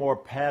little more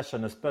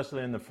passion,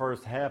 especially in the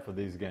first half of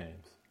these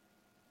games.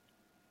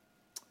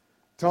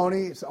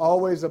 Tony, it's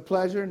always a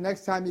pleasure.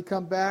 Next time you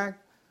come back,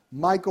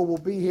 Michael will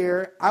be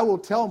here. I will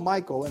tell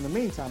Michael, in the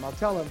meantime, I'll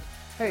tell him,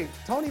 hey,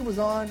 Tony was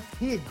on.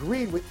 He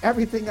agreed with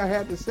everything I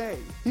had to say.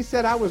 He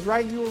said I was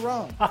right and you were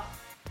wrong.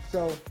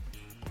 So...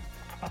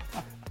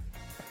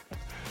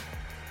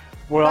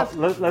 Well,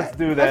 let's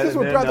do that. That's just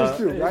what brothers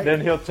do, right?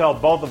 Then he'll tell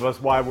both of us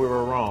why we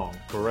were wrong,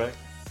 correct?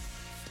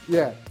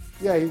 Yeah,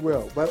 he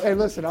will. But hey,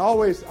 listen, I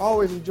always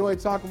enjoy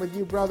talking with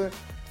you, brother.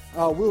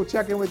 We'll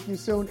check in with you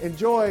soon.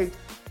 Enjoy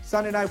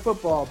Sunday Night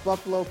Football,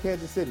 Buffalo,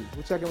 Kansas City.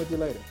 We'll check in with you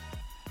later.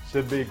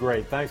 Should be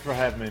great. Thanks for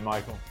having me,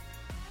 Michael.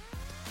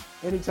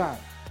 Anytime.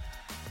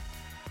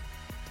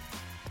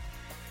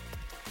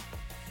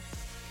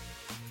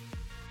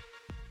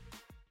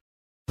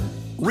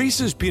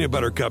 Reese's Peanut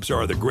Butter Cups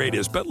are the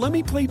greatest, but let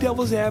me play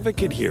devil's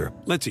advocate here.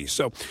 Let's see.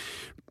 So,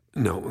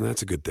 no,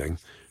 that's a good thing.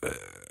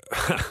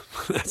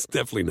 That's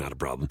definitely not a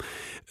problem.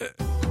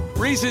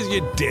 Reese's,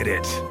 you did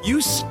it.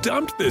 You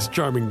stumped this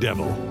charming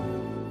devil.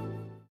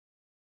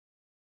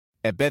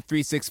 At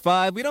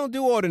Bet365, we don't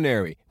do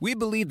ordinary. We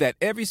believe that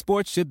every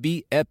sport should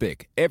be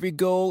epic. Every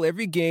goal,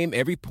 every game,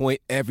 every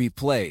point, every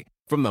play.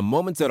 From the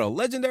moments that are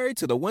legendary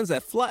to the ones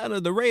that fly under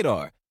the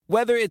radar.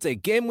 Whether it's a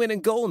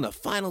game-winning goal in the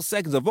final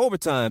seconds of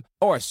overtime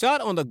or a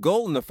shot on the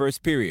goal in the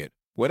first period.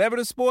 Whatever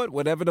the sport,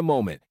 whatever the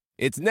moment.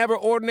 It's never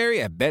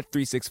ordinary at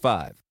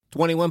Bet365.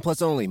 21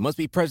 plus only. Must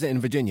be present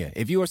in Virginia.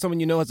 If you or someone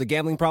you know has a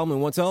gambling problem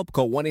and wants help,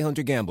 call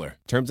 1-800-GAMBLER.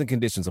 Terms and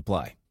conditions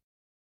apply.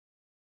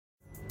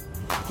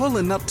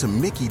 Pulling up to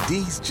Mickey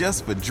D's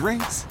just for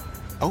drinks?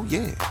 Oh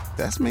yeah,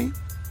 that's me.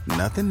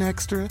 Nothing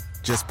extra,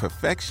 just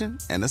perfection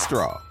and a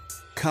straw.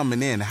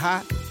 Coming in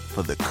hot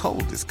for the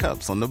coldest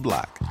cups on the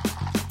block.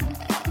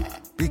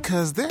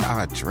 Because there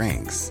are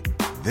drinks.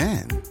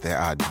 Then there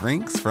are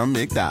drinks from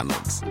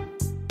McDonald's.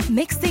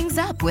 Mix things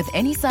up with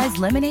any size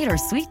lemonade or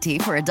sweet tea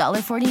for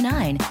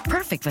 $1.49.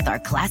 Perfect with our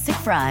classic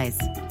fries.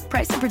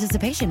 Price and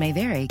participation may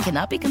vary,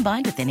 cannot be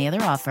combined with any other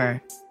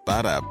offer.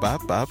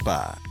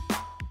 Ba-da-ba-ba-ba.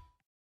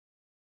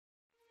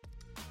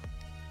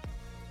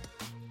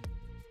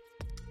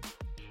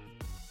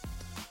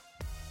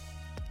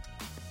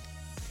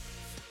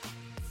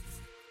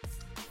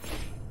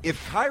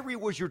 If Kyrie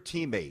was your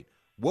teammate,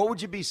 what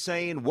would you be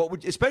saying?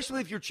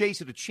 Especially if you're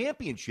chasing a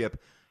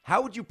championship,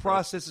 how would you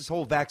process this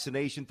whole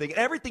vaccination thing and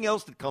everything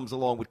else that comes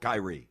along with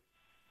Kyrie?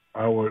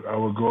 I would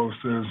go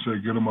upstairs and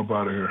say, get him up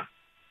out of here.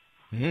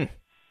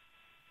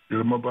 Get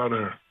him up out of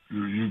here.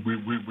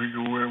 We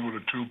go in with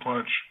a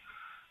 2-punch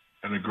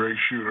and a great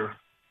shooter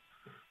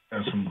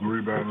and some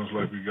rebounders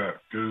like we got.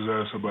 Get his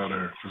ass up out of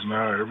here. Because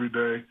now every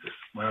day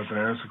I have to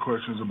answer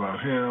questions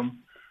about him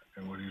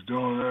and what he's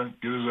doing.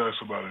 Get his ass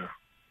up out of here.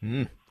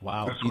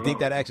 Wow. Do you think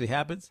that actually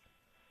happens?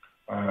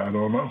 I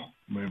don't know.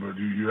 Maybe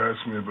you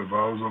asked me if I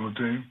was on the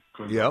team.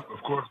 Yep.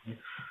 Of course,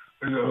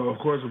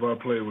 if I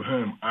played with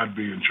him, I'd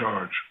be in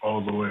charge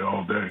all the way,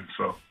 all day.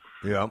 So,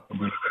 yeah. I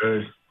mean,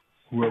 hey,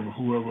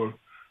 whoever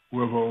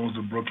owns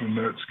the Brooklyn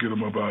Nets, get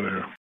them up out of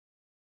here.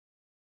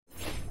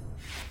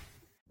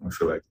 I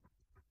feel like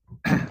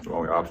the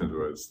only options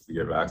was to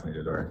get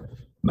vaccinated or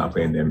not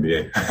play in the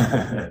NBA.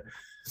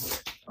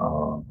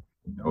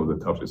 It was a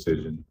tough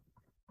decision.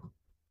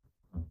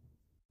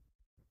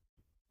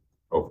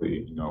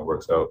 Hopefully, it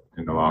works out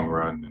in the long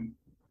run. And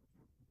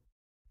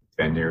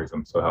 10 years,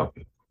 I'm so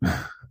healthy.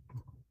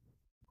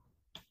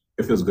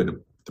 It feels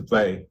good to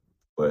play,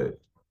 but,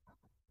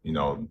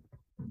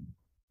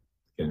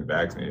 getting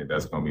vaccinated,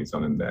 that's going to be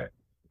something that,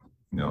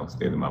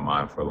 stays in my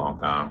mind for a long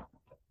time.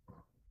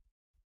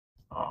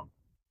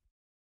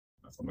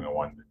 That's something I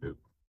wanted to do,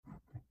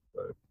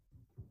 but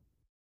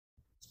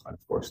it's kind of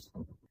forced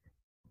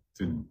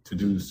to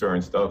do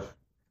certain stuff,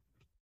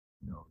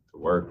 to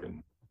work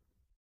and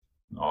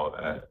all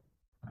that.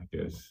 I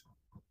guess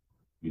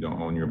you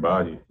don't own your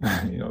body.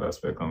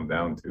 That's what it comes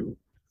down to.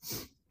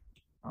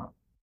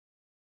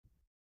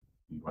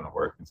 You want to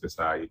work in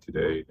society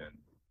today, then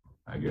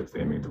I guess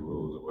they make the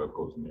rules of what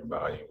goes in your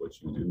body and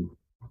what you do.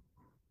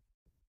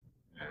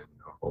 And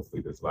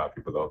hopefully there's a lot of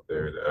people out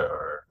there that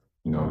are,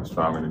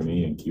 stronger than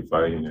me and keep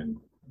fighting and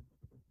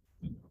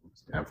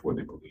stand for what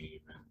they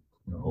believe.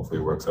 And hopefully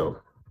it works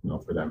out,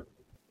 for them.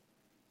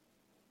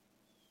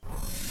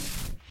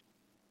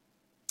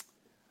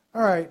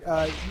 All right,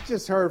 you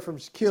just heard from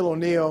Shaquille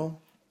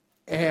O'Neal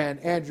and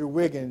Andrew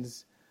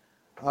Wiggins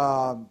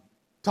talking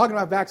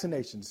about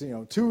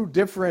vaccinations. Two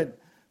different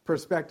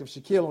perspectives.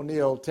 Shaquille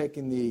O'Neal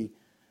taking the,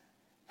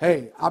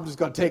 hey, I'm just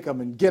going to take them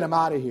and get them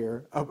out of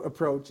here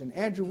approach, and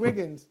Andrew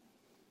Wiggins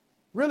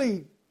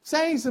really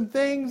saying some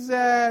things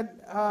that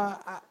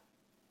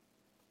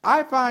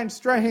I find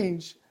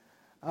strange,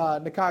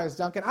 Nekias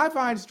Duncan. I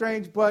find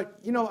strange, but,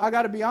 I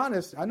got to be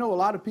honest. I know a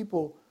lot of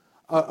people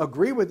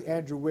agree with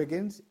Andrew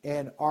Wiggins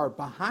and are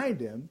behind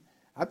him.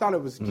 I thought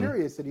it was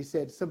curious that he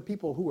said some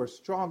people who are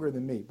stronger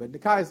than me. But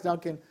Nekias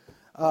Duncan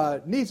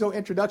needs no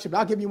introduction, but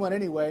I'll give you one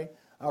anyway.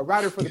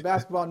 Writer for the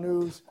Basketball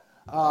News,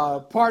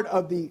 part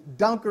of the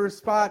Dunker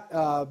Spot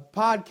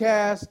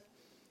podcast.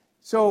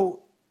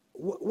 So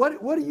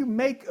what do you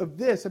make of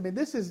this? I mean,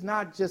 this is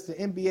not just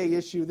an NBA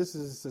issue. This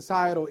is a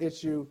societal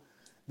issue.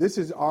 This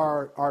is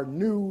our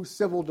new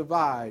civil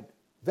divide,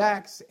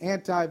 vax,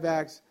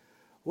 anti-vax.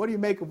 What do you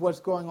make of what's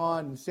going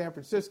on in San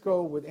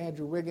Francisco with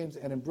Andrew Wiggins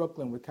and in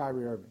Brooklyn with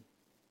Kyrie Irving?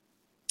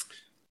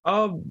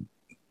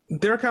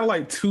 There are kind of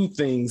like two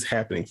things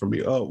happening for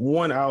me.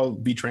 One, I'll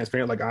be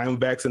transparent. Like, I am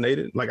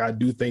vaccinated. Like, I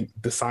do think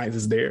the science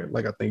is there.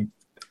 Like, I think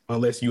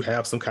unless you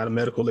have some kind of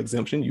medical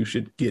exemption, you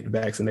should get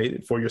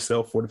vaccinated for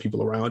yourself, for the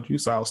people around you.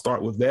 So I'll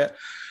start with that.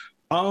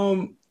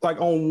 Like,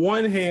 on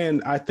one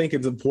hand, I think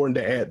it's important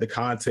to add the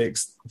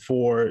context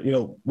for,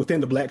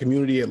 within the Black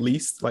community, at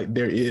least, like,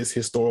 there is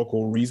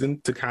historical reason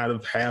to kind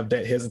of have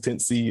that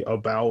hesitancy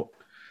about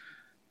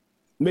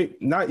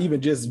not even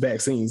just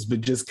vaccines,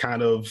 but just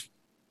kind of,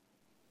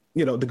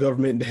 the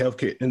government and the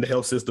healthcare and the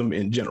health system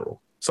in general.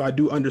 So I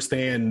do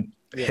understand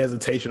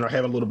hesitation or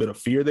have a little bit of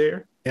fear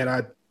there. And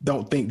I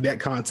don't think that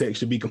context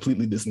should be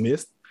completely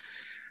dismissed.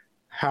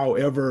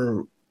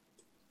 However,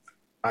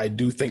 I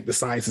do think the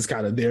science is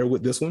kind of there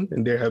with this one.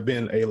 And there have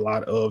been a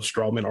lot of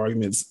strawman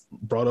arguments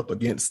brought up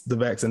against the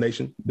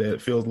vaccination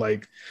that feels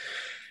like,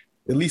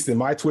 at least in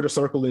my Twitter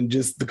circle and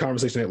just the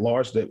conversation at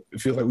large, that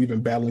it feels like we've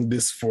been battling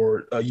this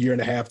for a year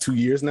and a half, 2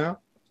 years now.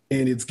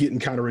 And it's getting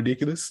kind of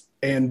ridiculous.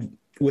 And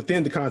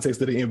within the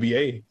context of the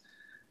NBA,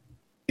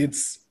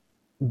 it's,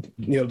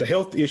 the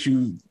health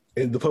issue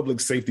and the public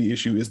safety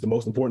issue is the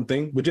most important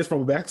thing. But just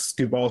from a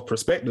basketball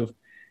perspective,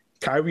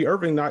 Kyrie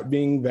Irving not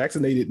being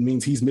vaccinated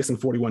means he's missing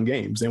 41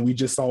 games. And we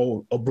just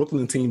saw a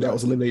Brooklyn team that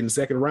was eliminated in the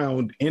second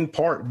round, in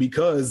part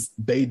because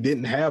they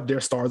didn't have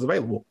their stars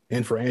available.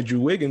 And for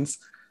Andrew Wiggins,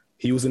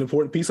 he was an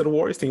important piece of the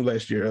Warriors team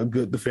last year, a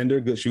good defender,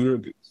 good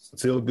shooter,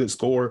 still a good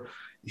scorer.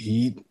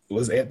 He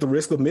was at the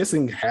risk of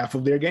missing half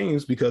of their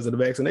games because of the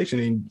vaccination.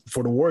 And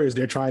for the Warriors,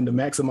 they're trying to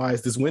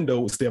maximize this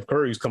window with Steph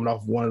Curry, who's coming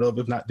off one of,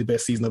 if not the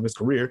best season of his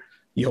career.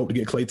 You hope to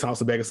get Klay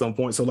Thompson back at some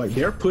point. So, like,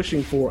 they're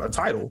pushing for a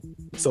title.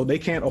 So they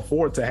can't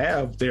afford to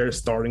have their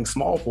starting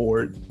small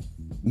forward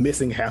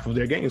missing half of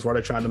their games while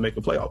they're trying to make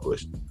a playoff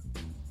push.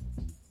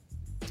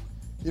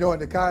 You know,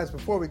 and the guys,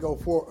 before we go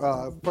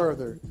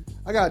further,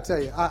 I got to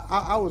tell you,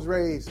 I was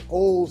raised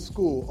old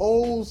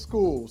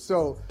school.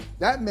 So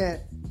that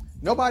meant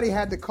nobody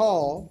had to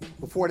call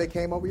before they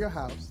came over your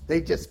house. They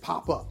just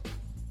pop up,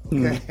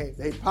 okay?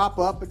 They pop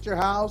up at your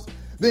house.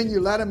 Then you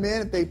let them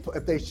in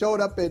if they showed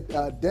up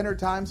at dinner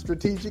time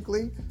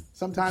strategically.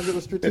 Sometimes it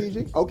was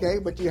strategic, okay,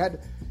 but you had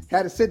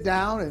to sit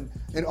down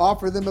and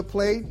offer them a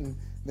plate, and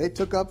they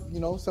took up, you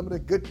know, some of the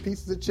good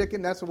pieces of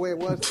chicken. That's the way it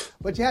was.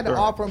 But you had to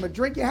offer them a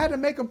drink. You had to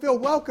make them feel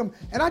welcome.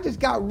 And I just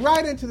got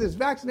right into this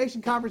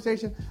vaccination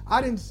conversation.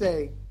 I didn't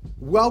say,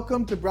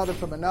 welcome to Brother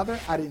from Another.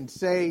 I didn't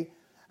say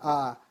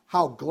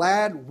how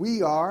glad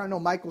we are. I know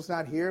Michael's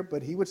not here,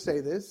 but he would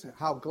say this,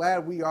 how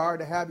glad we are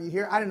to have you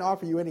here. I didn't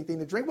offer you anything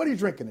to drink. What are you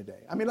drinking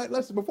today? I mean,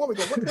 let's before we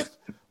go,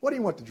 what do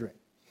you want to drink?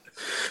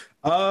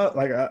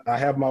 I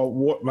have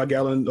my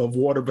gallon of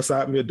water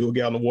beside me. I do a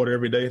gallon of water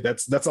every day.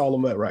 That's all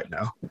I'm at right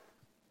now.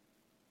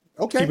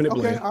 Okay.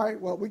 All right.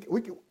 Well, we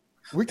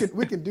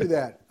can do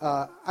that.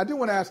 I do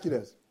want to ask you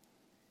this.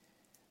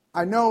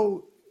 I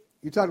know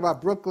you talked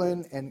about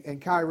Brooklyn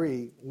and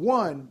Kyrie.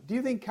 One, do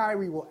you think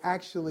Kyrie will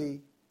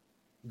actually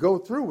go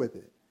through with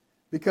it?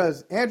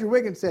 Because Andrew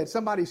Wiggins said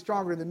somebody's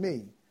stronger than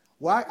me.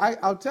 Well,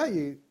 I'll tell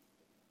you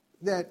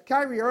that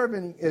Kyrie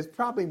Irving is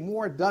probably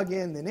more dug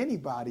in than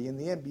anybody in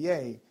the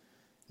NBA.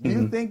 Do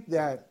you think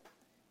that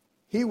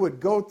he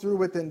would go through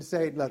with it and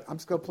say, look, I'm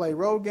just going to play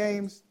road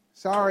games.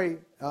 Sorry,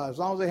 as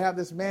long as they have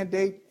this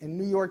mandate in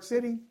New York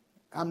City,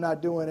 I'm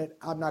not doing it.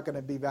 I'm not going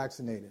to be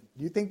vaccinated.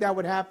 Do you think that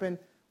would happen?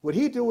 Would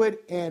he do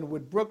it? And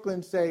would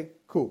Brooklyn say,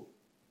 cool?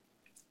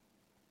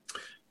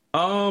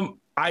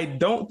 I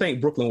don't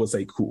think Brooklyn would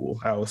say cool.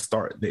 I would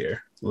start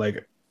there.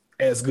 Like,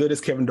 as good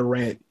as Kevin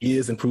Durant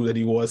is and proved that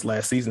he was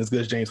last season, as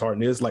good as James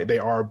Harden is, like, they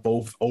are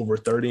both over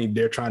 30.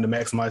 They're trying to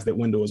maximize that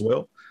window as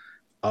well.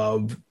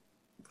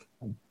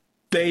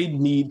 They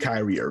need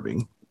Kyrie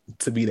Irving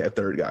to be that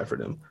third guy for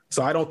them.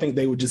 So I don't think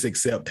they would just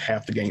accept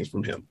half the games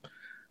from him.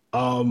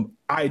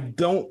 I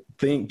don't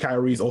think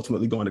Kyrie's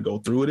ultimately going to go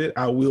through with it.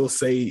 I will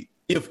say,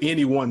 if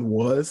anyone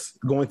was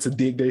going to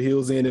dig their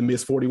heels in and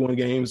miss 41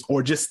 games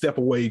or just step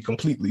away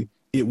completely,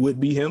 it would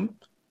be him,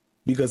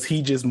 because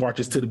he just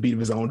marches to the beat of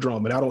his own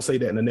drum. And I don't say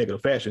that in a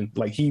negative fashion.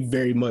 Like, he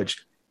very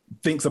much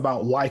thinks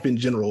about life in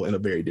general in a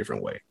very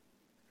different way.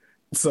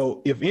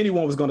 So if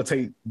anyone was going to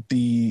take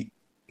the,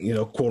 you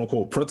know, quote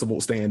unquote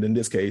principled stand in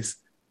this case,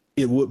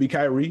 it would be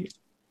Kyrie.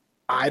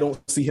 I don't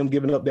see him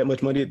giving up that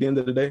much money at the end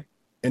of the day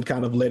and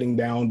kind of letting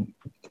down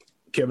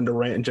Kevin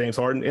Durant and James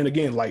Harden. And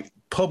again, like,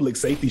 public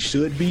safety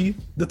should be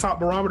the top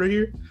barometer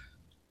here,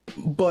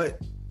 but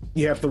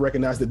you have to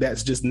recognize that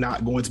that's just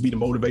not going to be the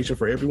motivation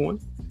for everyone.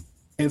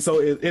 And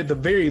so at the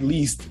very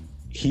least,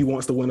 he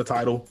wants to win a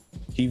title.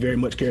 He very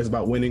much cares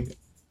about winning.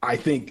 I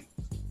think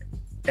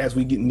as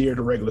we get near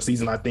the regular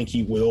season, I think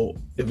he will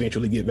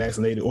eventually get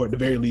vaccinated, or at the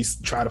very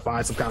least try to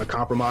find some kind of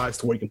compromise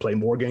to where he can play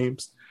more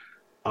games.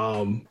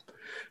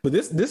 But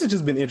this has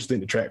just been interesting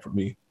to track for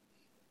me.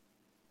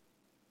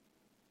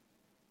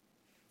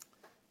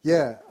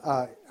 Yeah,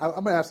 I'm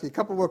going to ask you a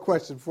couple more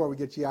questions before we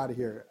get you out of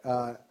here.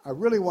 I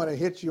really want to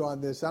hit you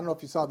on this. I don't know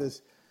if you saw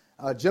this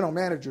general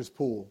managers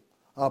poll.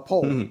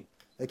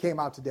 They came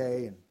out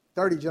today, and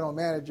 30 general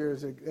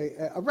managers,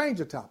 a range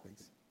of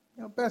topics.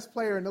 You know, best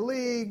player in the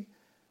league.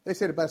 They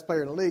say the best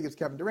player in the league is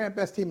Kevin Durant.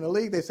 Best team in the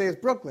league, they say it's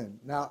Brooklyn.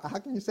 Now, how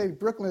can you say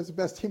Brooklyn is the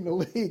best team in the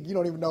league? You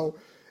don't even know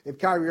if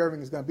Kyrie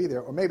Irving is going to be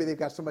there. Or maybe they've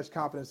got so much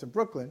confidence in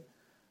Brooklyn,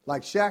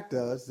 like Shaq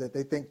does, that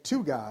they think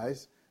two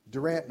guys,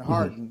 Durant and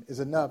Harden, is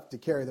enough to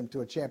carry them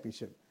to a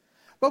championship.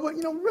 But what,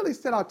 you know, really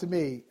stood out to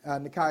me,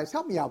 Nekias,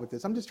 help me out with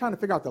this. I'm just trying to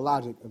figure out the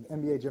logic of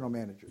NBA general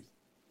managers.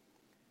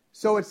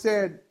 So it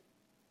said,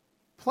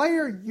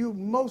 player you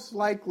most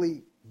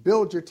likely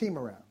build your team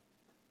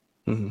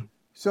around.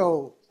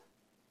 So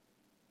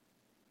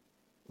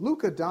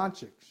Luka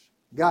Doncic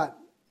got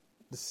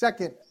the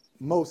second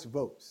most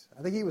votes.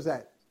 I think he was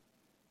at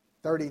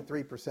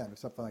 33% or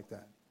something like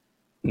that.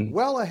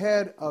 Well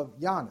ahead of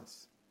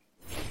Giannis.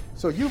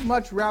 So you'd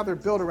much rather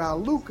build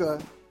around Luka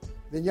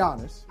than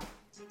Giannis.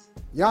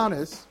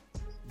 Giannis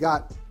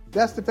got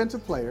best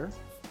defensive player.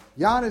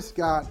 Giannis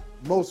got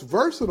most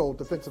versatile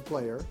defensive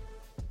player.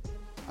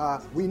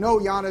 We know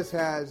Giannis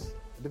has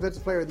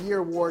Defensive Player of the Year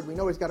award. We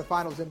know he's got a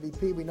Finals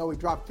MVP. We know he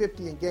dropped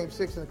 50 in Game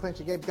 6 in the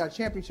clinching game. He's got a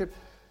championship.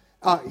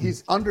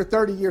 He's under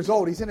 30 years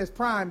old. He's in his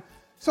prime.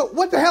 So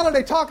what the hell are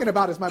they talking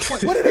about is my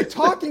point. What are they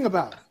talking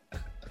about?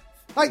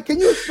 Like, can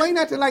you explain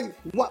that to, like,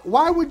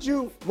 why would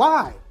you,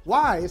 why?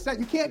 It's not,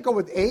 you can't go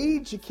with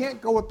age. You can't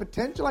go with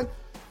potential. Like,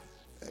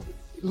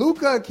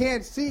 Luka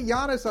can't see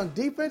Giannis on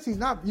defense. He's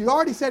not, you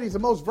already said he's the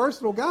most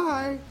versatile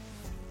guy.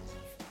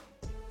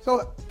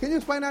 So can you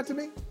explain that to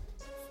me?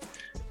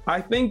 I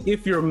think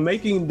if you're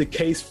making the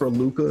case for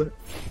Luka,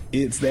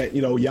 it's that,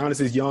 Giannis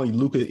is young,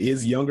 Luka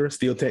is younger,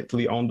 still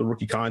technically on the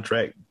rookie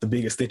contract. The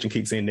big extension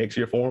kicks in next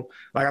year for him.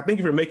 Like, I think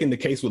if you're making the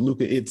case with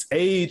Luka, it's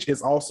age,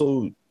 it's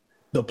also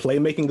the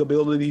playmaking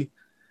ability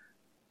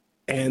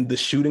and the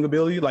shooting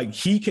ability. Like,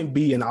 he can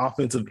be an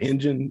offensive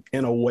engine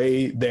in a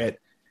way that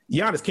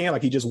Giannis can.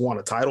 Like, he just won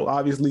a title,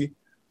 obviously.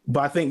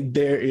 But I think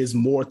there is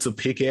more to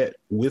pick at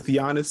with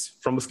Giannis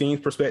from a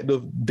schemes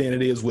perspective than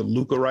it is with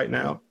Luka right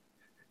now.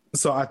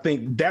 So I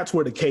think that's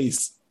where the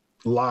case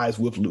lies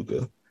with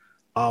Luka.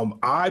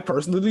 I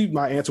personally,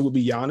 my answer would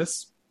be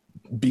Giannis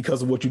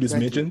because of what you just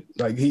mentioned.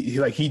 Like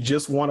he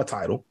just won a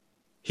title.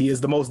 He is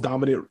the most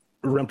dominant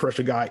rim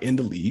pressure guy in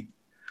the league.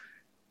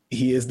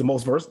 He is the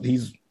most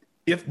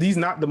if he's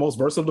not the most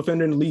versatile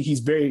defender in the league, he's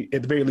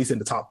at the very least in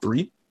the top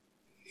 3.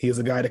 He is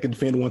a guy that can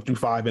defend 1 through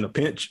 5 in a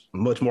pinch,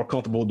 much more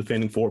comfortable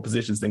defending 4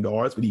 positions than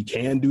guards, but he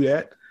can do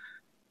that.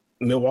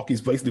 Milwaukee's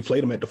basically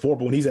played him at the 4,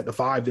 but when he's at the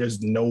 5,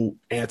 there's no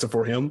answer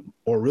for him,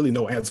 or really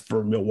no answer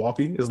for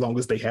Milwaukee, as long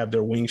as they have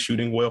their wings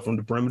shooting well from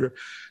the perimeter.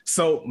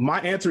 So my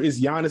answer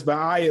is Giannis, but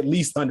I at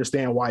least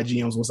understand why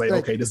GMs will say,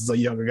 okay, this is a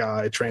younger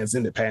guy, a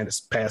transcendent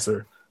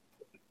passer.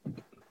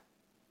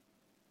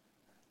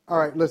 All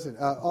right, listen,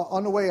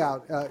 on the way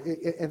out,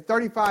 in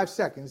 35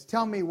 seconds,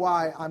 tell me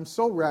why I'm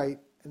so right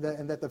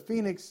and that the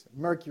Phoenix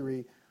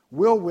Mercury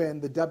will win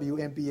the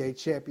WNBA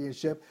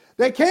championship.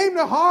 They came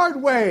the hard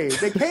way.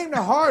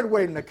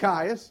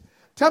 Nekias.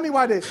 Tell me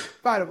why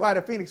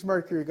the Phoenix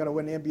Mercury are going to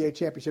win the NBA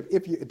championship,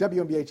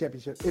 WNBA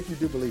championship, if you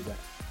do believe that.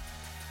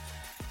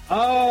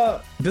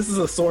 This is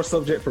a sore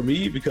subject for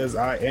me because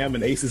I am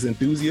an Aces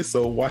enthusiast,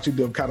 so watching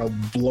them kind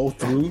of blow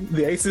through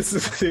the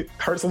Aces it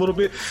hurts a little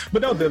bit.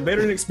 But no, the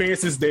veteran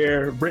experience is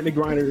there. Brittany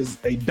Griner is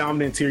a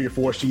dominant interior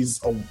force.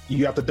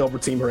 You have to double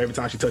team her every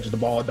time she touches the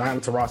ball. Diana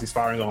Taurasi's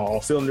firing on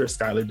all cylinders.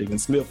 Skylar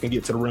Diggins-Smith can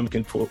get to the rim,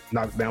 can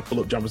knock down, pull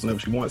up jumpers whenever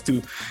she wants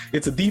to.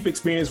 It's a deep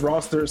experience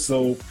roster,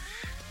 so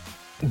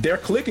they're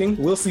clicking.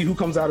 We'll see who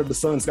comes out of the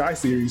Sun Sky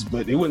series,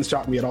 but it wouldn't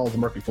shock me at all if the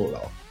Mercury pull it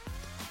off.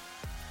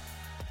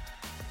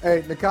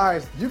 Hey,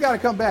 Nekias, you got to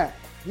come back.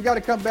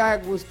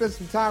 We'll spend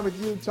some time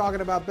with you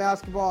talking about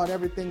basketball and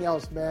everything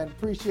else, man.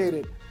 Appreciate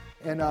it.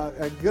 And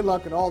good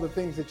luck in all the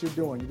things that you're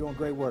doing. You're doing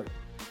great work.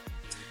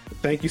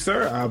 Thank you,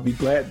 sir. I'll be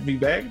glad to be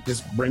back.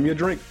 Just bring me a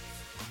drink.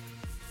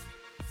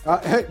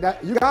 Hey,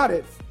 you got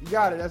it.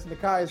 That's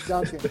Nekias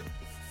Duncan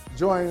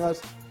joining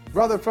us.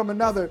 Brother from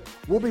another.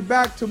 We'll be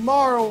back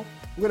tomorrow.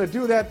 We're going to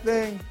do that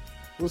thing.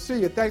 We'll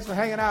see you. Thanks for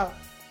hanging out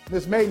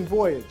this maiden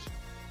voyage.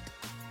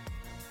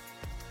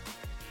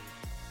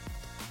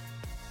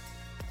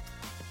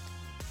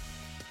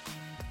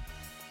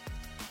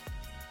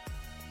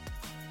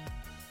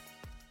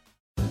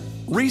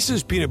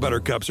 Reese's Peanut Butter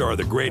Cups are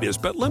the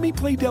greatest, but let me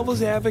play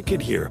devil's advocate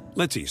here.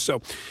 Let's see.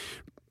 So,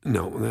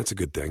 no, that's a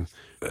good thing.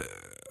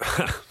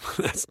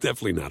 That's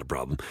definitely not a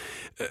problem.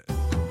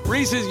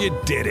 Reese's, you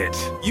did it.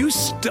 You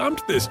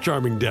stumped this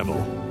charming devil.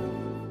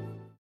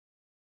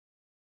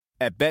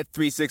 At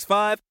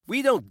Bet365,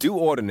 we don't do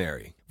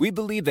ordinary. We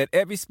believe that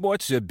every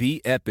sport should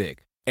be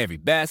epic. Every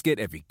basket,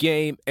 every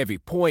game, every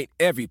point,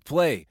 every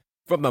play.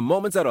 From the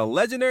moments that are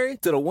legendary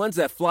to the ones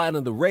that fly under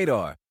the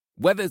radar.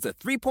 Whether it's a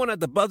three-pointer at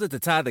the buzzer to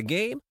tie the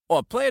game or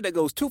a player that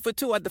goes 2 for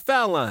 2 at the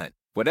foul line.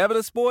 Whatever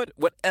the sport,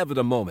 whatever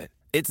the moment.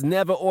 It's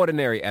never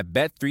ordinary at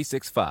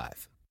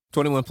Bet365.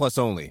 21 plus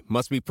only.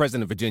 Must be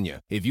present in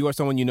Virginia. If you or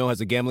someone you know has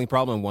a gambling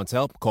problem and wants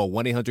help, call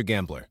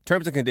 1-800-GAMBLER.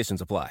 Terms and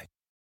conditions apply.